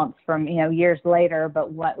accounts from, years later,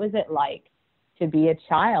 but what was it like to be a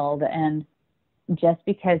child? And just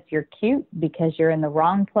because you're cute, because you're in the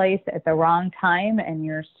wrong place at the wrong time and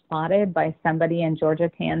you're spotted by somebody in Georgia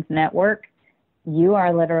Tann's network, you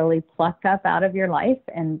are literally plucked up out of your life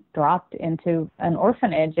and dropped into an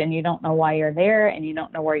orphanage, and you don't know why you're there, and you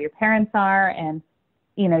don't know where your parents are, and,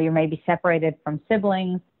 you're maybe separated from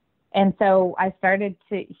siblings. And so I started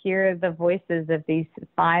to hear the voices of these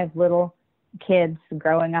 5 little kids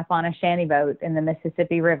growing up on a shanty boat in the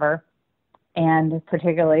Mississippi River, and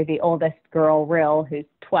particularly the oldest girl, Rill, who's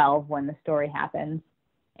 12 when the story happens.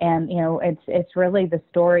 And, it's really the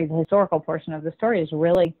story, the historical portion of the story is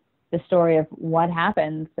really the story of what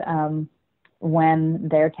happens when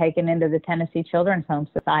they're taken into the Tennessee Children's Home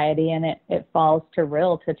Society, and it falls to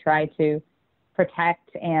Rill to try to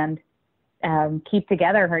protect and keep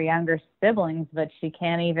together her younger siblings, but she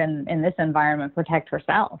can't even, in this environment, protect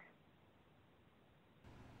herself.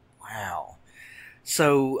 Wow.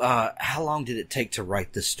 So, how long did it take to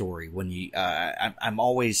write this story? When I'm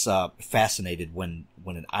always fascinated when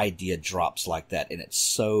an idea drops like that, and it's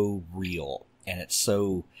so real and it's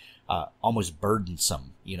so almost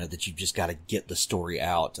burdensome, that you've just got to get the story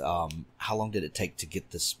out. How long did it take to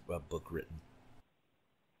get this book written?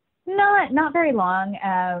 Not very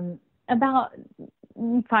long. About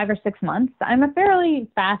 5 or 6 months. I'm a fairly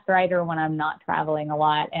fast writer when I'm not traveling a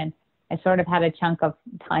lot, and I sort of had a chunk of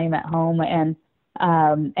time at home, and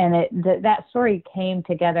that story came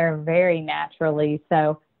together very naturally.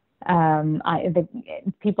 So the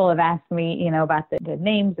people have asked me, about the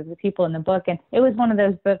names of the people in the book, and it was one of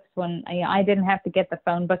those books when I didn't have to get the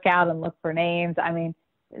phone book out and look for names. I mean,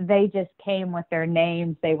 they just came with their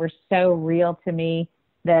names. They were so real to me.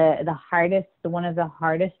 One of the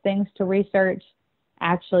hardest things to research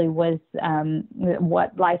actually was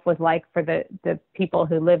what life was like for the people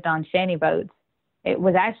who lived on shanty boats. It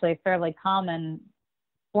was actually a fairly common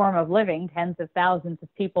form of living. Tens of thousands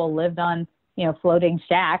of people lived on, floating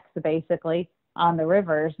shacks, basically, on the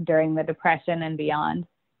rivers during the Depression and beyond.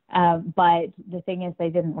 But the thing is, they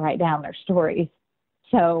didn't write down their stories.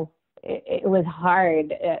 So it was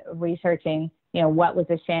hard researching, what was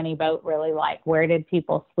a shanty boat really like? Where did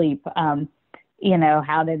people sleep?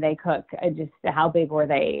 How did they cook? Just how big were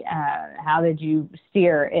they? How did you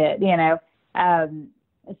steer it?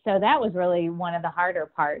 So that was really one of the harder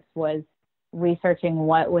parts, was researching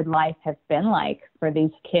what would life have been like for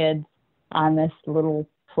these kids on this little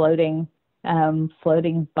floating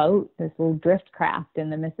boat, this little drift craft in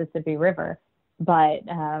the Mississippi River. But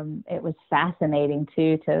it was fascinating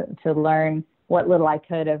too to learn what little I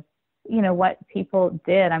could of, what people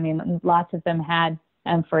did. I mean, lots of them had,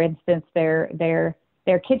 for instance, their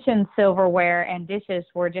kitchen silverware and dishes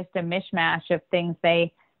were just a mishmash of things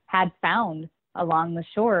they had found along the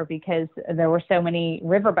shore, because there were so many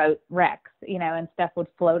riverboat wrecks, and stuff would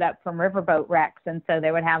float up from riverboat wrecks. And so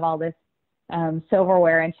they would have all this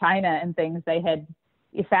silverware and china and things they had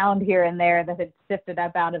found here and there that had sifted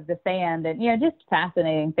up out of the sand, and, just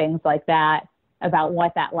fascinating things like that about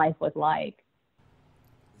what that life was like.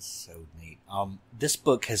 So neat. This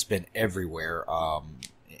book has been everywhere.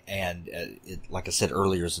 And like I said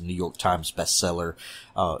earlier, is a New York Times bestseller.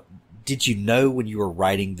 Did you know when you were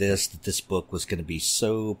writing this that this book was going to be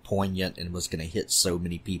so poignant and was going to hit so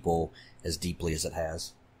many people as deeply as it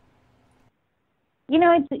has?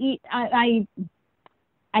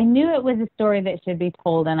 I knew it was a story that should be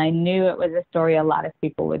told, and I knew it was a story a lot of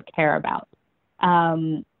people would care about.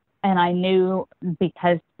 And I knew,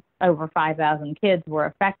 because over 5,000 kids were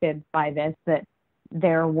affected by this, that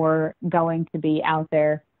there were going to be out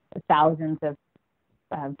there tens of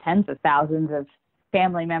thousands of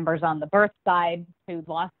family members on the birth side who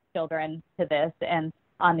lost children to this, and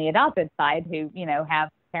on the adopted side who, have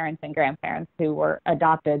parents and grandparents who were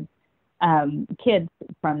adopted kids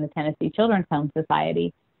from the Tennessee Children's Home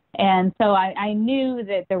Society. And so I knew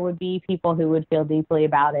that there would be people who would feel deeply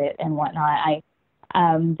about it and whatnot.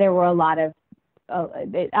 There were a lot of,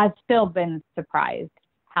 I've still been surprised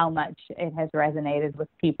how much it has resonated with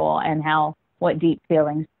people, and what deep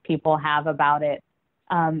feelings people have about it,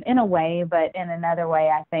 in a way. But in another way,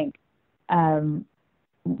 I think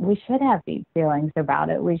we should have deep feelings about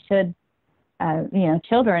it. We should,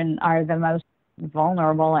 children are the most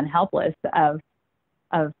vulnerable and helpless of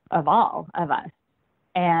all of us.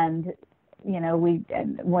 And,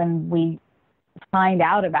 when we find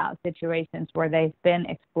out about situations where they've been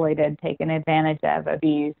exploited, taken advantage of,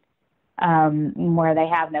 abused, where they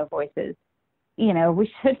have no voices,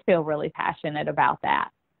 we should feel really passionate about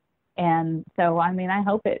that. And so, I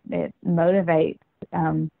hope it motivates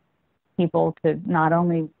people to not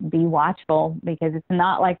only be watchful, because it's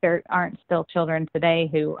not like there aren't still children today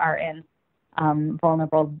who are in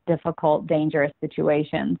vulnerable, difficult, dangerous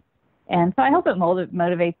situations. And so I hope it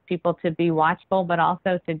motivates people to be watchful, but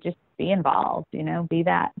also to just be involved, be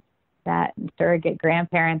that surrogate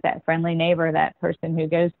grandparent, that friendly neighbor, that person who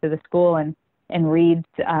goes to the school and reads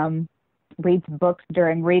books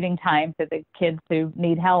during reading time to the kids who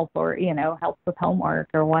need help, or, help with homework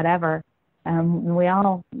or whatever. We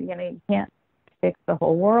all, you can't fix the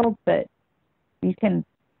whole world, but you can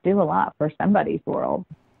do a lot for somebody's world.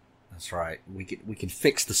 That's right. We can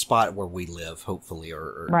fix the spot where we live, hopefully,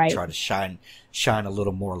 or Right. try to shine a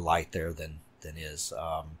little more light there than is.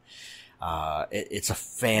 It's a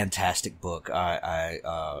fantastic book.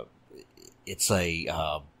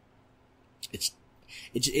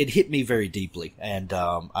 It hit me very deeply, and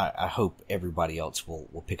I hope everybody else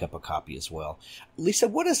will pick up a copy as well. Lisa,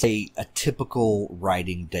 what is a typical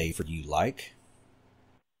writing day for you like?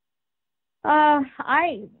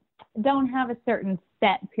 I don't have a certain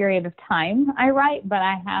set period of time I write, but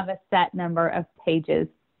I have a set number of pages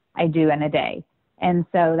I do in a day. And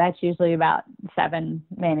so that's usually about 7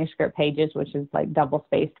 manuscript pages, which is like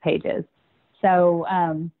double-spaced pages. So,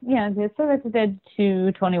 so that's a good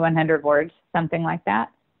 2,100 words, something like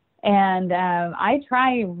that. And I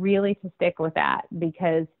try really to stick with that,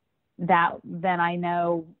 because then I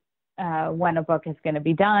know when a book is going to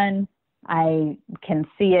be done. I can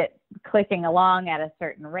see it clicking along at a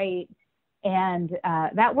certain rate. And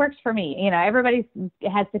that works for me. Everybody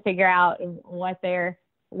has to figure out what their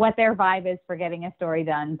vibe is for getting a story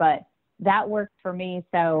done, but that works for me.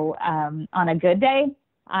 So on a good day,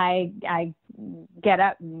 I get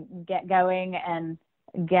up and get going and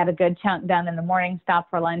get a good chunk done in the morning, stop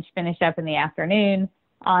for lunch, finish up in the afternoon.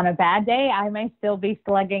 On a bad day, I may still be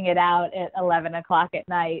slugging it out at 11 o'clock at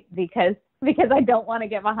night because I don't want to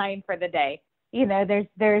get behind for the day. You have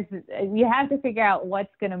to figure out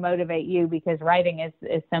what's going to motivate you, because writing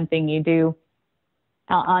is something you do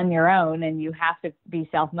on your own, and you have to be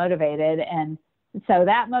self-motivated. And so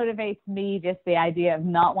that motivates me, just the idea of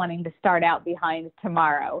not wanting to start out behind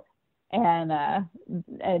tomorrow. And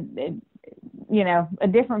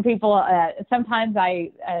different people, sometimes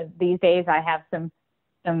these days I have some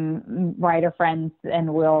writer friends,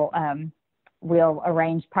 and we'll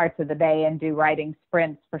arrange parts of the day and do writing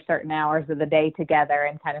sprints for certain hours of the day together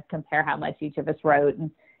and kind of compare how much each of us wrote.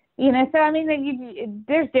 And, so I mean,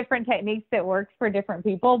 there's different techniques that work for different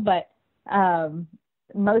people, but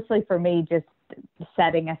mostly for me, just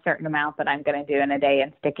setting a certain amount that I'm going to do in a day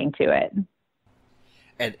and sticking to it.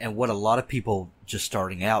 And what a lot of people just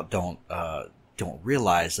starting out don't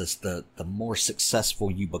realize is the more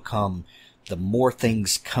successful you become, the more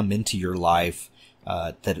things come into your life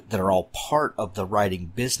that are all part of the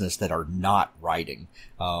writing business that are not writing,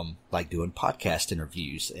 like doing podcast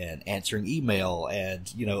interviews and answering email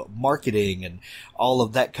and, marketing and all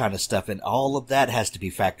of that kind of stuff. And all of that has to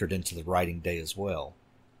be factored into the writing day as well.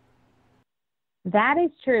 That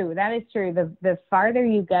is true. The farther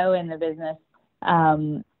you go in the business,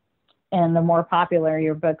 and the more popular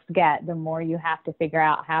your books get, the more you have to figure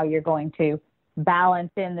out how you're going to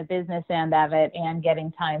balance in the business end of it and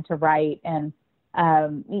getting time to write. And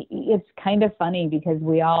it's kind of funny, because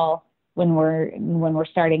we all, when we're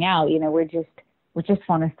starting out, we just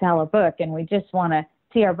want to sell a book, and we just want to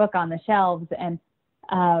see our book on the shelves. And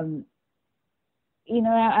I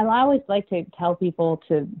always like to tell people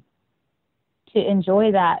to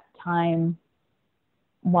enjoy that time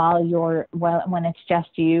when it's just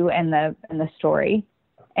you and the story,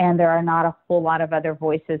 and there are not a whole lot of other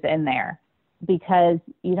voices in there, because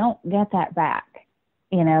you don't get that back.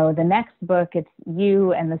 The next book, it's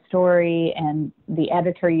you and the story and the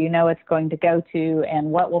editor it's going to go to,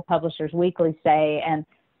 and what will Publishers Weekly say, and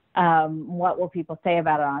what will people say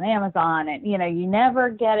about it on Amazon. And, you never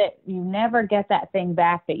get it. You never get that thing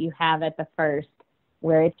back that you have at the first,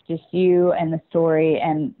 where it's just you and the story,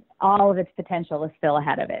 and all of its potential is still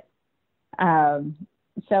ahead of it.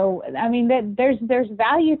 So, I mean, there's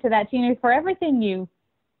value to that. For everything you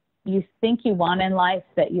think you want in life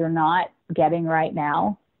that you're not getting right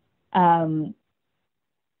now,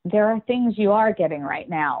 there are things you are getting right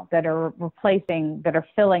now that are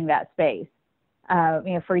filling that space.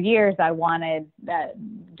 For years I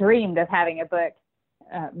dreamed of having a book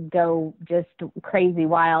go just crazy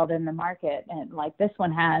wild in the market, and like this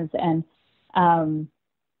one has.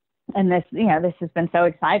 And this, this has been so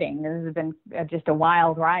exciting. This has been just a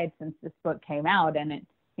wild ride since this book came out, and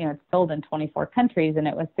it's sold in 24 countries, and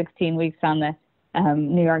it was 16 weeks on the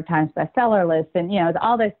New York Times bestseller list, and it's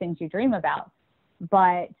all those things you dream about.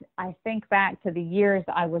 But I think back to the years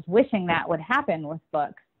I was wishing that would happen with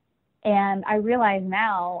books, and I realize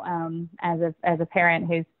now, as a parent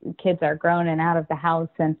whose kids are grown and out of the house,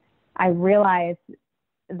 and I realize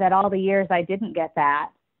that all the years I didn't get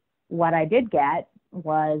that, what I did get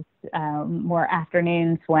was more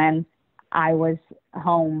afternoons when I was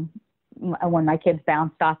home, when my kids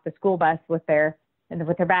bounced off the school bus with their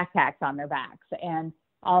backpacks on their backs, and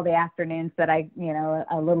all the afternoons that a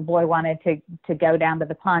little boy wanted to go down to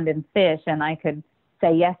the pond and fish, and I could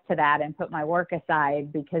say yes to that and put my work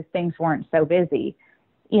aside because things weren't so busy,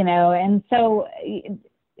 and so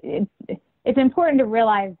it's important to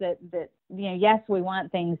realize that yes, we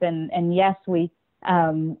want things, and yes,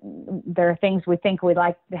 there are things we think we'd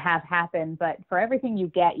like to have happen, but for everything you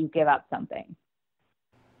get, you give up something.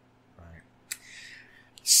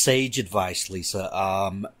 Sage advice, Lisa.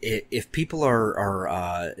 If people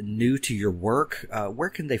are new to your work, where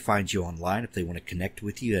can they find you online if they want to connect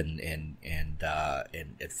with you and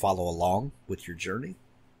follow along with your journey?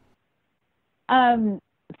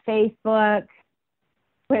 Facebook,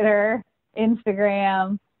 Twitter,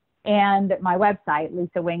 Instagram, and my website,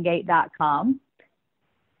 lisawingate.com.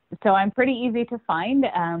 So I'm pretty easy to find.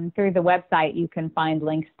 Through the website, you can find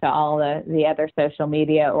links to all the other social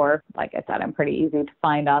media, or like I said, I'm pretty easy to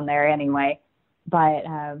find on there anyway. But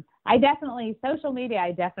social media,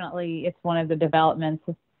 it's one of the developments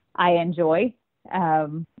I enjoy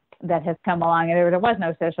that has come along. And there was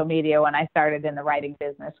no social media when I started in the writing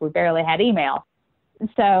business. We barely had email.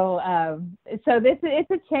 So it's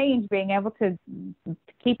a change, being able to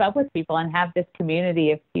keep up with people and have this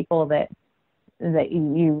community of people that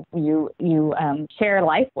you share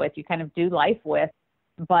life with, you kind of do life with,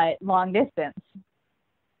 but long distance.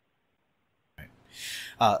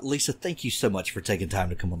 Lisa, thank you so much for taking time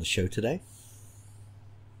to come on the show today.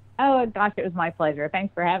 Oh, gosh, it was my pleasure.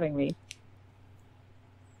 Thanks for having me.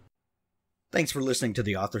 Thanks for listening to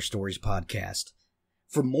the Author Stories podcast.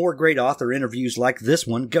 For more great author interviews like this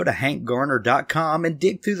one, go to hankgarner.com and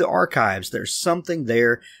dig through the archives. There's something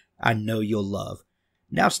there I know you'll love.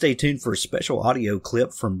 Now stay tuned for a special audio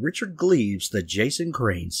clip from Richard Gleaves' The Jason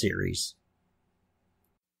Crane series.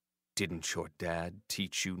 Didn't your dad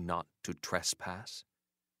teach you not to trespass?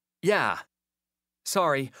 Yeah.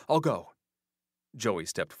 Sorry, I'll go. Joey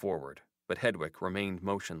stepped forward, but Hedwig remained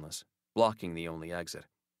motionless, blocking the only exit.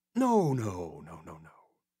 No.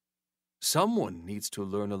 Someone needs to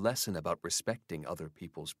learn a lesson about respecting other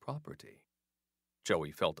people's property.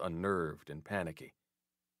 Joey felt unnerved and panicky.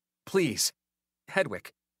 Please,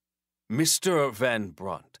 Hedwig. Mr. Van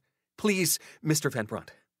Brunt. Please, Mr. Van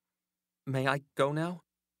Brunt. May I go now?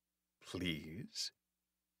 Please?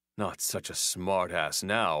 Not such a smart-ass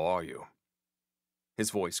now, are you?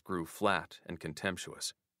 His voice grew flat and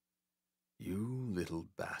contemptuous. You little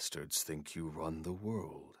bastards think you run the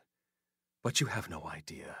world, but you have no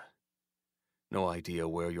idea. No idea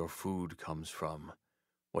where your food comes from,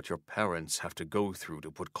 what your parents have to go through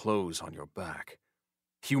to put clothes on your back.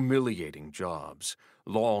 Humiliating jobs,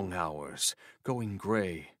 long hours, going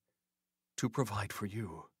gray, to provide for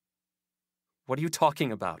you. What are you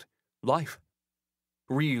talking about? Life.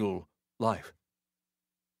 Real life.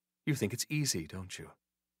 You think it's easy, don't you?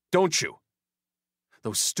 Don't you?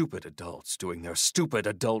 Those stupid adults doing their stupid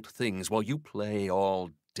adult things while you play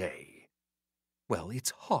all day. Well,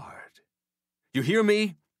 it's hard. You hear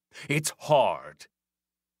me? It's hard.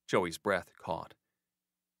 Joey's breath caught.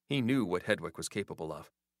 He knew what Hedwig was capable of.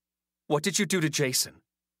 What did you do to Jason?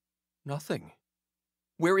 Nothing.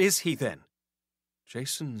 Where is he then?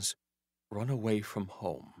 Jason's run away from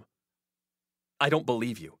home. I don't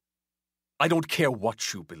believe you. I don't care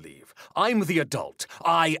what you believe. I'm the adult.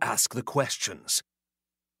 I ask the questions.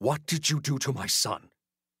 What did you do to my son?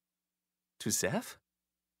 To Zeph?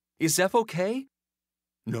 Is Zeph okay?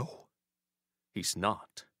 No, he's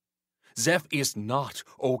not. Zeph is not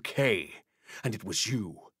okay. And it was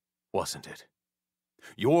you, wasn't it?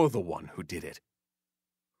 You're the one who did it.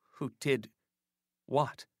 Who did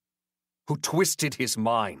what? Who twisted his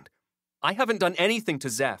mind. I haven't done anything to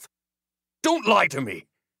Zeph. Don't lie to me!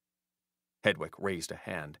 Hedwig raised a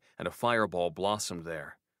hand, and a fireball blossomed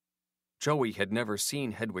there. Joey had never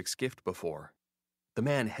seen Hedwig's gift before. The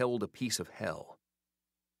man held a piece of hell.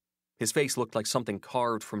 His face looked like something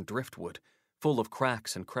carved from driftwood, full of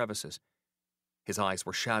cracks and crevices. His eyes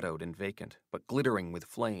were shadowed and vacant, but glittering with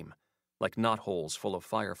flame, like knotholes full of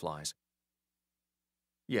fireflies.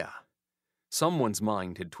 Yeah, someone's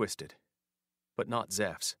mind had twisted, but not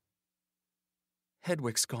Zeph's.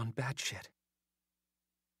 Hedwig's gone batshit.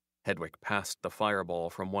 Hedwig passed the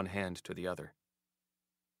fireball from one hand to the other.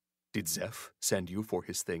 Did Zeph send you for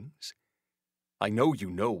his things? I know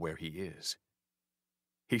you know where he is.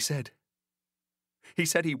 He said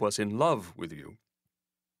he was in love with you.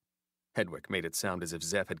 Hedwig made it sound as if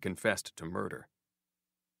Zeph had confessed to murder.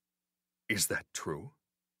 Is that true?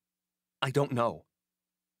 I don't know.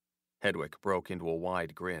 Hedwig broke into a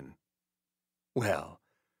wide grin. Well,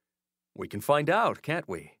 we can find out, can't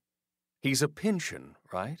we? He's a Pynchon,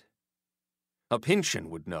 right? A Pynchon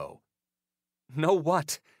would know. Know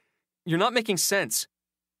what? You're not making sense.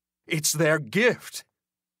 It's their gift.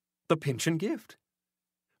 The Pynchon gift.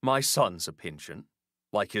 My son's a Pynchon,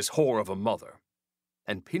 like his whore of a mother.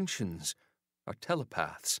 And Pynchons are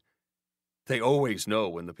telepaths. They always know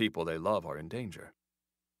when the people they love are in danger.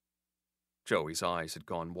 Joey's eyes had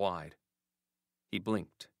gone wide. He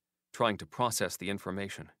blinked, trying to process the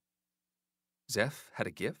information. Zeph had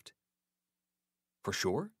a gift? For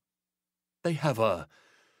sure? They have a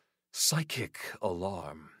psychic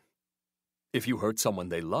alarm. If you hurt someone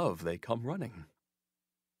they love, they come running.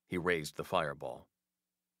 He raised the fireball.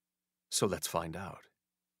 So let's find out.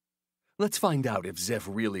 Let's find out if Zeph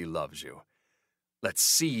really loves you. Let's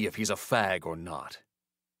see if he's a fag or not.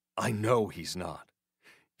 I know he's not.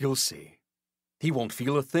 You'll see. He won't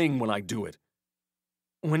feel a thing when I do it.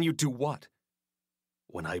 When you do what?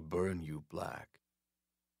 When I burn you black.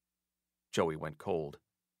 Joey went cold.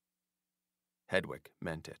 Hedwig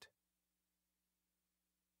meant it.